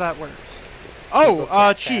know how that works.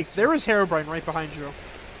 Oh, Cheek, there was Herobrine right behind you.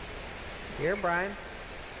 Here, Brian?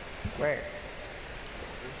 Where?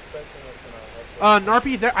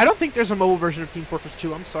 Narpy, I don't think there's a mobile version of Team Fortress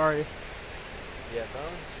 2, I'm sorry. Yeah, no?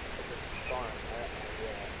 It's a farm.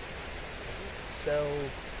 Sell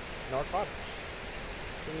narcotics.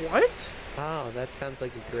 What? Oh, that sounds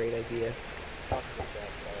like a great idea.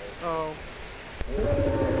 Oh.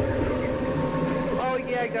 Oh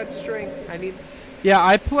yeah, I got string. I need... Yeah,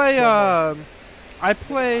 I play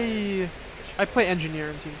engineer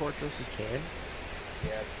in Team Fortress. You can?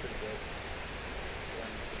 Yeah, it's pretty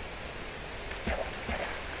good.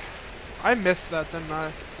 I missed that, didn't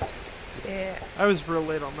I? Yeah. I was real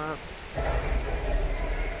late on that.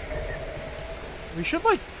 We should,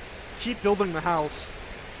 like, keep building the house.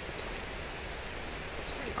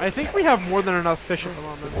 I think we have more than enough fish at the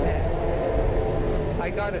moment. I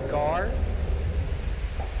got a gar.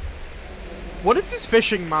 What is this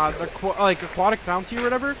fishing mod? Like aquatic bounty or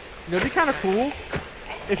whatever? It'd be kind of cool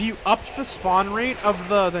if you upped the spawn rate of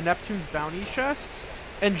the Neptune's bounty chests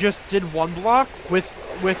and just did one block with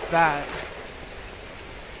that.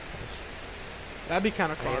 That'd be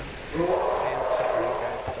kind of fun. I am sorry,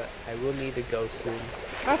 guys, but I will need to go soon.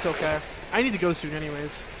 That's okay. I need to go soon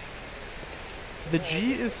anyways. The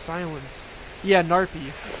G is silent. Yeah,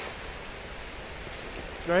 Narpy.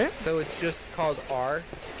 Right? So it's just called R?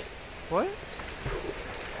 What?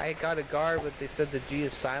 I got a gar, but they said the G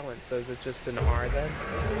is silent, so is it just an R then?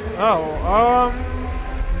 Oh,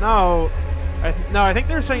 no. No, I think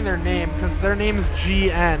they're saying their name, because their name is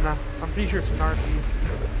GN. I'm pretty sure it's Narpy.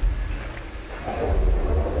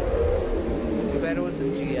 Too bad it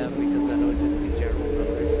wasn't GM, because then it would just be general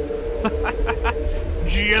numbers.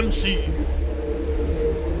 GMC.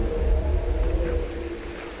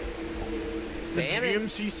 The Damn it.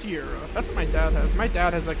 GMC Sierra. That's what my dad has. My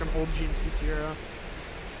dad has like an old GMC Sierra.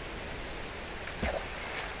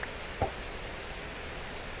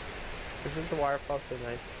 Isn't the waterfall so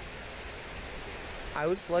nice? I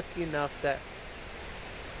was lucky enough that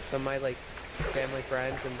some of my like family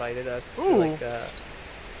friends invited us to like a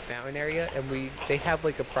mountain area, and they have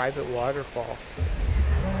like a private waterfall.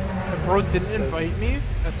 And bro didn't invite me?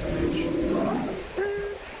 SMH.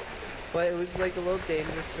 But it was like a little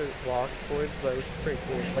dangerous to walk towards, but it was pretty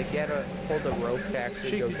cool. Like you had to hold a rope to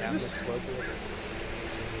actually go down the slope.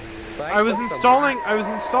 But I was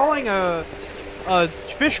installing a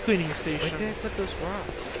fish cleaning station. Where did I put those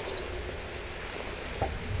rocks?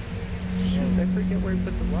 Shoot, I forget where I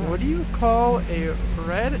put the rocks. What do you call a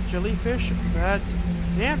red jellyfish that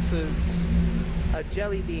dances? A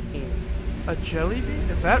jelly bean. A jelly bean?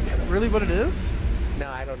 Is that really what it is? No,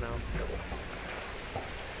 I don't know.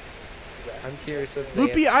 I'm curious if they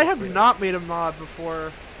Loopy, I have not made a mod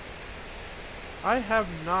before. I have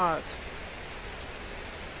not.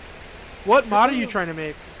 What mod are you trying to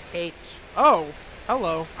make? H. Oh,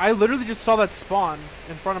 hello. I literally just saw that spawn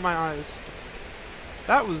in front of my eyes.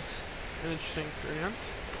 That was an interesting experience.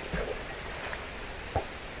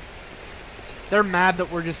 They're mad that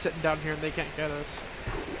we're just sitting down here and they can't get us.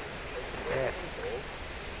 Yeah.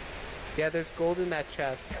 Yeah, there's gold in that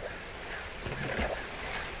chest.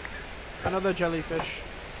 Another jellyfish.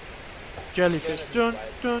 Jellyfish. Dun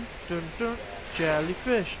dun dun dun.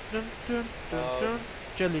 Jellyfish. Dun dun dun dun.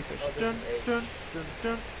 Jellyfish. Dun dun dun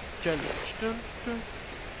dun. Jellyfish. Dun dun.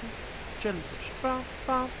 Jellyfish. Bum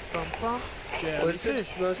bum bum bum. What's the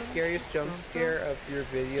Jellyfish. most scariest jump scare of your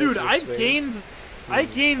videos? Dude, this I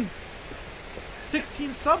gained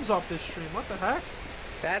 16 subs off this stream. What the heck?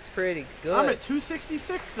 That's pretty good. I'm at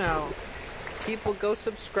 266 now. People, go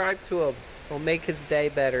subscribe to him. We'll make his day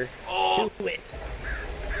better. Oh. Do it.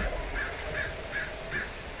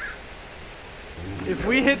 If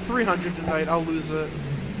we hit 300 tonight, I'll lose it.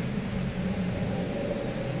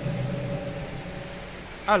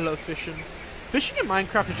 I love fishing. Fishing in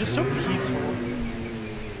Minecraft is just so peaceful.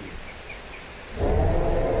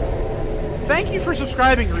 Thank you for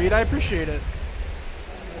subscribing, Reed. I appreciate it.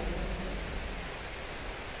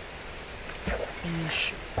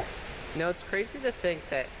 Yeesh. You know, it's crazy to think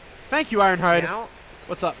that Thank you, Ironhide. now,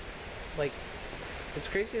 What's up? like, it's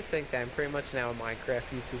crazy to think that I'm pretty much now a Minecraft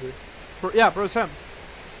YouTuber. Yeah, bro's him.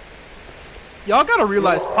 Y'all gotta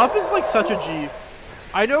realize, Puff is like such a G.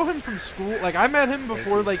 I know him from school. Like, I met him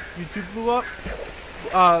before like YouTube blew up.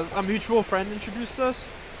 A mutual friend introduced us,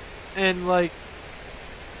 and like,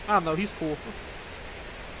 I don't know, he's cool.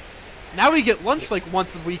 Now we get lunch like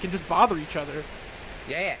once a week and just bother each other.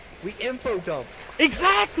 Yeah, we info dump.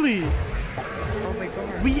 Exactly. Oh my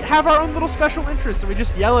god. We have our own little special interests, and we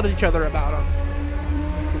just yell at each other about them.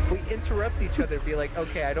 We interrupt each other, be like,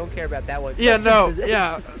 okay, I don't care about that one. Yeah, Listen no, to this.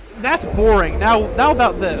 yeah, that's boring. Now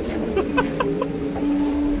about this.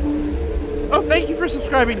 Oh, thank you for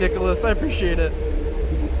subscribing, Nicholas. I appreciate it.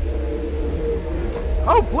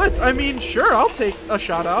 Oh, Blitz. I mean, sure, I'll take a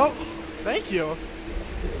shout out. Thank you.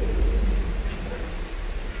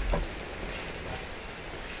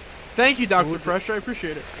 Thank you, Dr. Fresh. I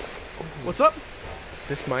appreciate it. What's up?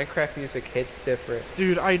 This Minecraft music hits different.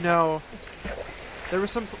 Dude, I know. There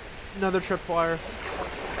was another tripwire.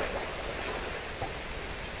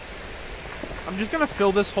 I'm just gonna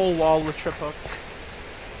fill this whole wall with trip hooks.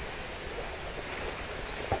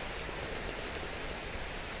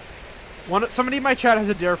 Somebody in my chat has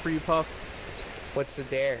a dare for you, Puff. What's the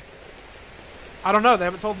dare? I don't know. They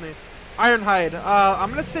haven't told me. Ironhide. I'm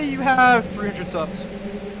gonna say you have 300 subs.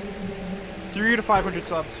 300 to 500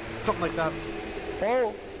 subs, something like that.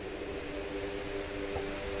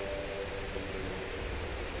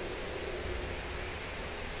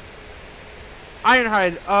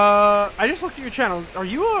 Ironhide, I just looked at your channel. Are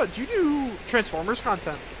you, do you do Transformers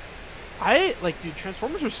content? Dude,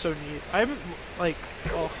 Transformers are so neat. I haven't, like,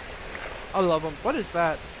 oh, I love them. What is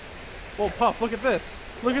that? Whoa, Puff, look at this.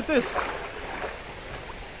 Look at this.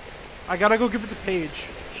 I gotta go give it to Paige.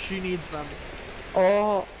 She needs them.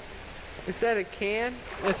 Oh, is that a can?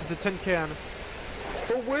 Yes, it's a tin can.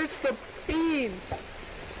 But where's the beans?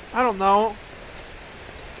 I don't know.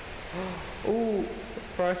 Ooh,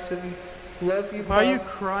 Varsity. Love you, Why are you Puff.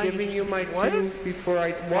 crying? Giving you my What? two before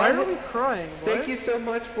I... Why are we crying? What? Thank you so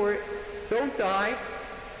much for it. Don't die.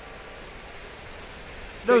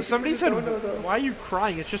 No, Thank somebody you for said, the dono, though. why are you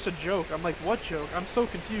crying? It's just a joke. I'm like, what joke? I'm so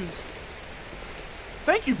confused.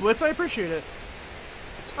 Thank you, Blitz. I appreciate it.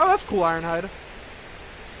 Oh, that's cool, Ironhide.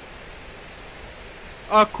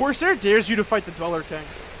 Corsair dares you to fight the Dweller King.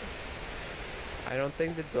 I don't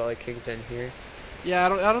think the Dweller King's in here. Yeah, I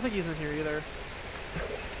don't think he's in here either.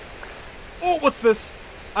 Oh, what's this?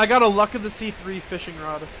 I got a Luck of the Sea 3 fishing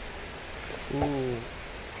rod. Ooh.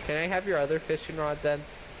 Can I have your other fishing rod then?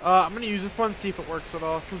 I'm gonna use this one and see if it works at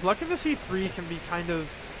all. Because Luck of the Sea 3 can be kind of...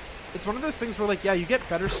 It's one of those things where, like, yeah, you get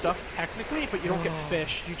better stuff technically, but you don't get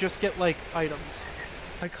fish. You just get, like, items.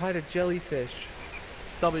 I caught a jellyfish.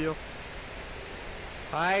 W.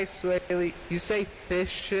 Hi, Swaley. You say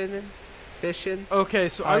fishin'? Fishin'? Okay,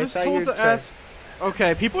 so Oh, I I was thought told you to were ask...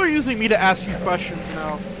 Okay, people are using me to ask you questions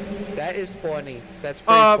now. That is funny. That's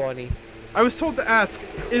pretty funny. I was told to ask,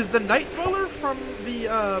 is the Night Dweller from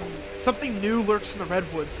the, Something New Lurks in the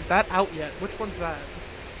Redwoods, is that out yet? Which one's that?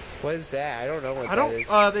 What is that? I don't know what I that is.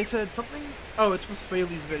 don't, they said something... Oh, it's from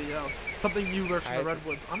Swaley's video. Something New Lurks in the I-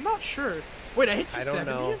 Redwoods. I'm not sure. Wait, I hit I 270? don't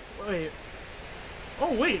know. Wait.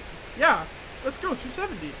 Oh, wait. Yeah. Let's go,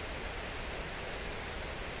 270.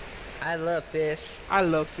 I love fish. I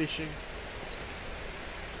love fishing.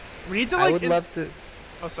 We need to, I like... would love to...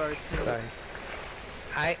 Oh, sorry. Sorry.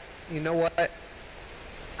 You know what?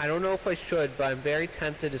 I don't know if I should, but I'm very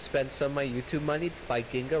tempted to spend some of my YouTube money to buy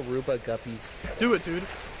Ginga Ruba guppies. Do it, dude.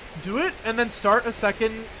 Do it, and then start a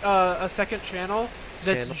second channel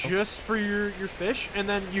that's just for your fish, and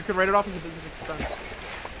then you can write it off as a business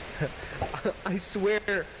expense. I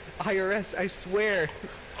swear, IRS, I swear.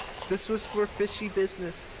 This was for fishy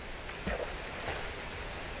business.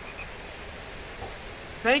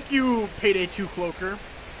 Thank you, Payday 2 Cloaker.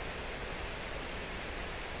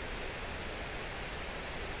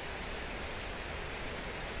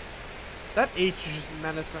 That H is just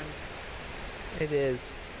menacing. It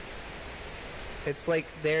is. It's like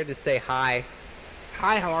there to say hi.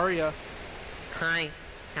 Hi, how are ya? Hi.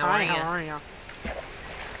 Hi, how are ya?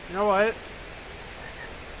 You know what?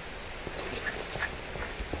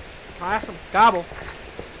 Can I have some gobble?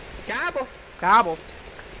 Gobble. Gobble.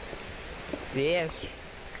 Yes.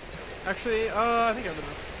 Actually, I think I have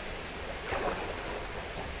enough.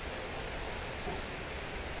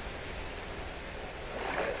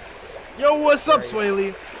 Yo, what's up,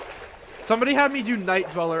 Swaley? Somebody had me do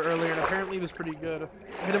Night Dweller earlier, and apparently it was pretty good.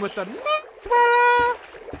 I hit him with the Night Dweller!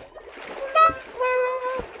 Night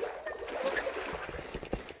Dweller!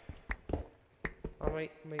 Oh, my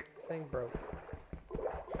thing broke.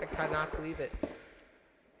 I cannot believe it.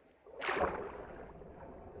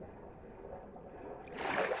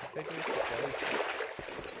 Oh,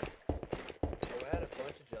 I had a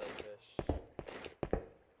bunch of jellyfish.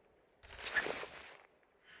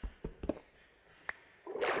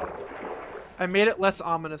 I made it less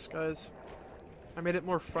ominous, guys. I made it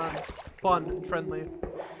more fun, and friendly.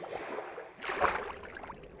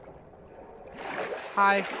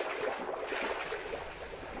 Hi.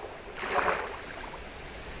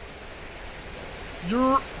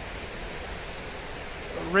 You're...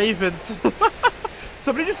 Raven.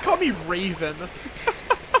 Somebody just called me Raven.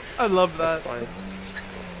 I love that. Fine.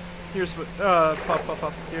 Here's what,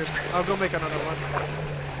 pop. Here, I'll go make another one.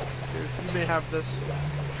 Here, you may have this.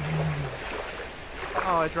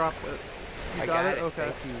 Oh, I dropped it. You got it? Okay.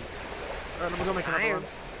 Thank you. Alright, I'm gonna go make another one.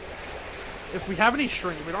 If we have any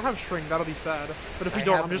string, if we don't have string, that'll be sad. But if we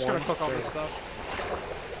don't, I'm just gonna cook all this stuff.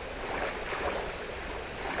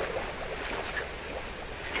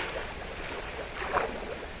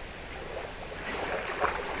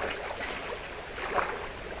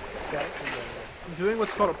 I'm doing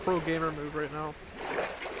what's called a pro gamer move right now.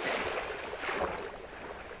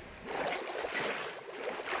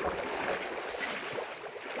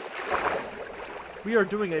 We are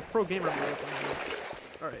doing a pro gamer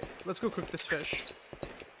move. Alright, let's go cook this fish.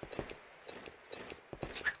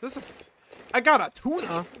 I got a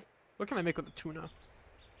tuna. What can I make with a tuna?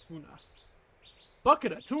 Tuna.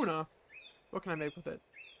 Bucket of tuna? What can I make with it?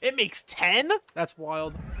 It makes 10? That's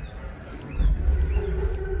wild.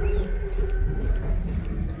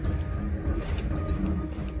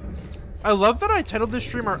 I love that I titled this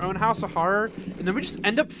stream Our Own House of Horror, and then we just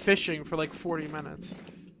end up fishing for like 40 minutes.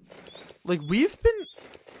 Like, we've been...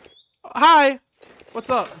 Hi!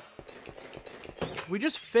 What's up? We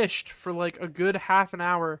just fished for like a good half an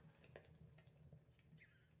hour.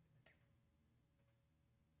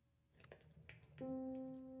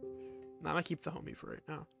 Nah, I'm gonna keep the homie for right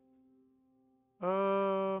now.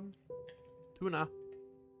 Tuna.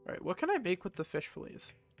 Alright, what can I make with the fish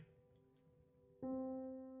fillets?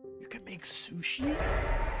 You can make sushi?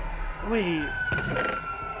 Wait.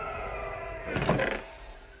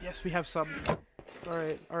 Yes, we have some.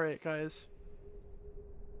 Alright, guys.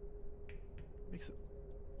 Makes it...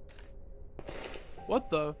 What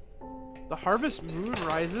the? The Harvest Moon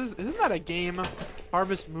Rises? Isn't that a game?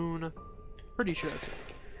 Harvest Moon. Pretty sure it's it.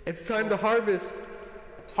 It's time to harvest.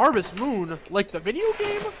 Harvest Moon? Like the video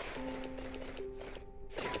game?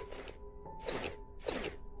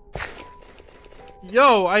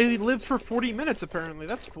 Yo, I lived for 40 minutes apparently.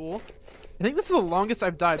 That's cool. I think that's the longest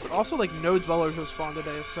I've died, but also like no dwellers have spawned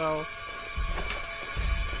today, so...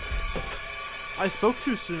 I spoke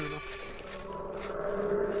too soon.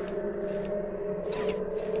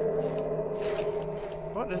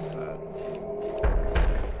 What is that?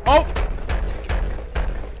 Oh!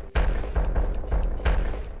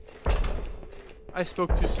 I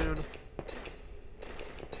spoke too soon.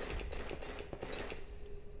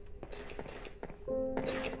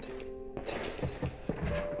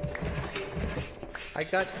 I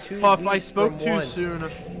got 2 Puff, I wheat spoke from too 1. soon.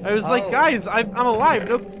 I was like, guys, I'm alive.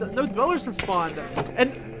 No dwellers have spawned.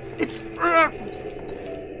 And it's...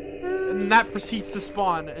 And that proceeds to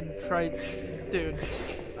spawn and try... Dude,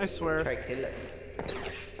 I swear. Try kill us.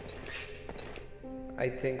 I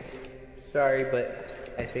think... Sorry,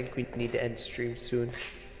 but I think we need to end stream soon.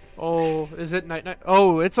 Oh, is it night?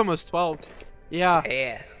 Oh, it's almost 12. Yeah.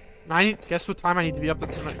 Yeah. Guess what time I need to be up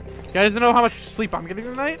at tonight? You guys know how much sleep I'm getting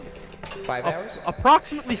tonight? 5 hours?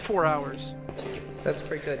 Approximately 4 hours. That's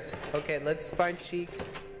pretty good. Okay, let's find Cheek.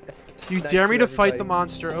 You Nice dare me to fight everybody. the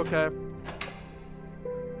monster? Okay.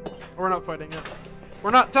 We're not fighting it.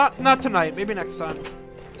 We're not tonight. Maybe next time.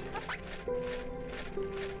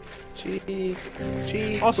 Cheek.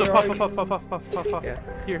 Cheek. Also, where puff, are puff, you? puff, puff, puff, puff, puff. Yeah.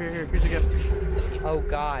 Here. Here's a gift. Oh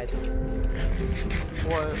God.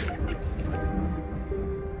 What?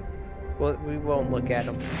 Well, we won't look at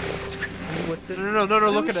him. What's this? No,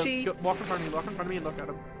 look at him. Sushi. Go, walk in front of me and look at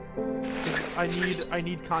him. I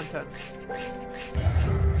need content.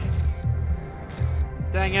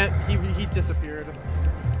 Dang it, he disappeared.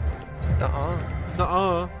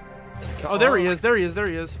 Nuh-uh. Oh, there he is.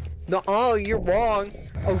 Nuh-uh, you're wrong.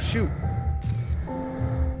 Oh shoot.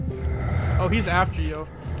 Oh, he's after you.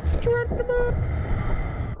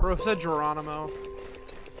 Bro said Geronimo.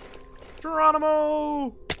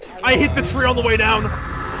 Geronimo! I hit the tree on the way down.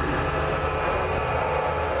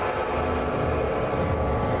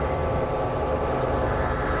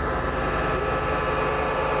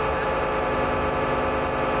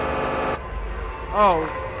 Oh,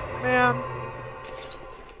 man.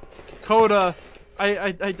 Coda,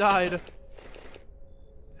 I died.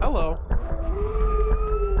 Hello.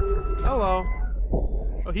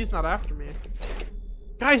 Oh, he's not after me.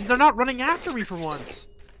 Guys, they're not running after me for once.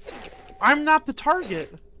 I'm not the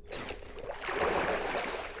target.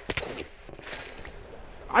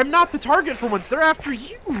 I'm not the target for once. They're after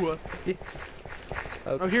you. Okay.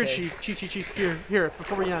 Oh, here, Cheek. Here,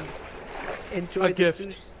 before we end. Enjoy A the gift.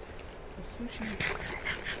 sushi.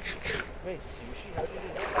 Wait, sushi? How'd you do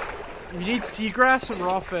that? You need seagrass and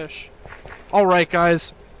raw fish. All right,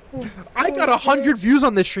 guys. I got 100 views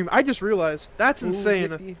on this stream. I just realized. That's insane.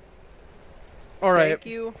 Yippee. All right.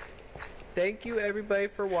 Thank you everybody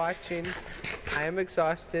for watching. I am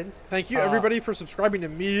exhausted. Thank you everybody for subscribing to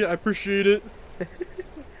me. I appreciate it.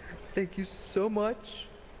 Thank you so much.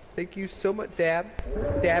 Thank you so much, Dabbin.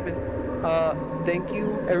 Thank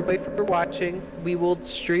you everybody for watching. We will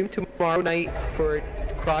stream tomorrow night for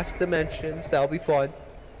Cross Dimensions. That'll be fun.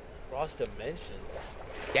 Cross dimensions?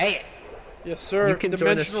 Yeah. Yes, sir. You can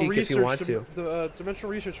join us, Dimensional Cheek, if you want to. The Dimensional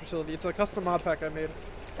Research Facility. It's a custom mod pack I made.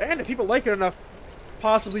 And if people like it enough,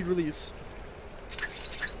 possibly release.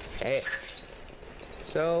 Hey.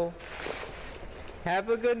 So, have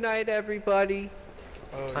a good night, everybody.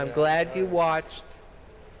 Oh, I'm yeah, glad you alright. watched.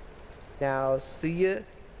 Now, see you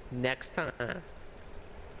next time.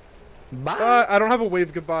 Bye. I don't have a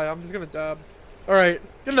wave goodbye. I'm just gonna dab. Alright.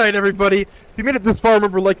 Good night, everybody. If you made it this far,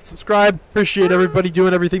 remember, like and subscribe. Appreciate everybody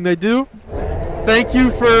doing everything they do. Thank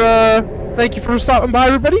you for stopping by,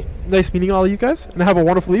 everybody. Nice meeting all of you guys. And have a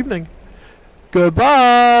wonderful evening.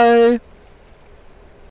 Goodbye.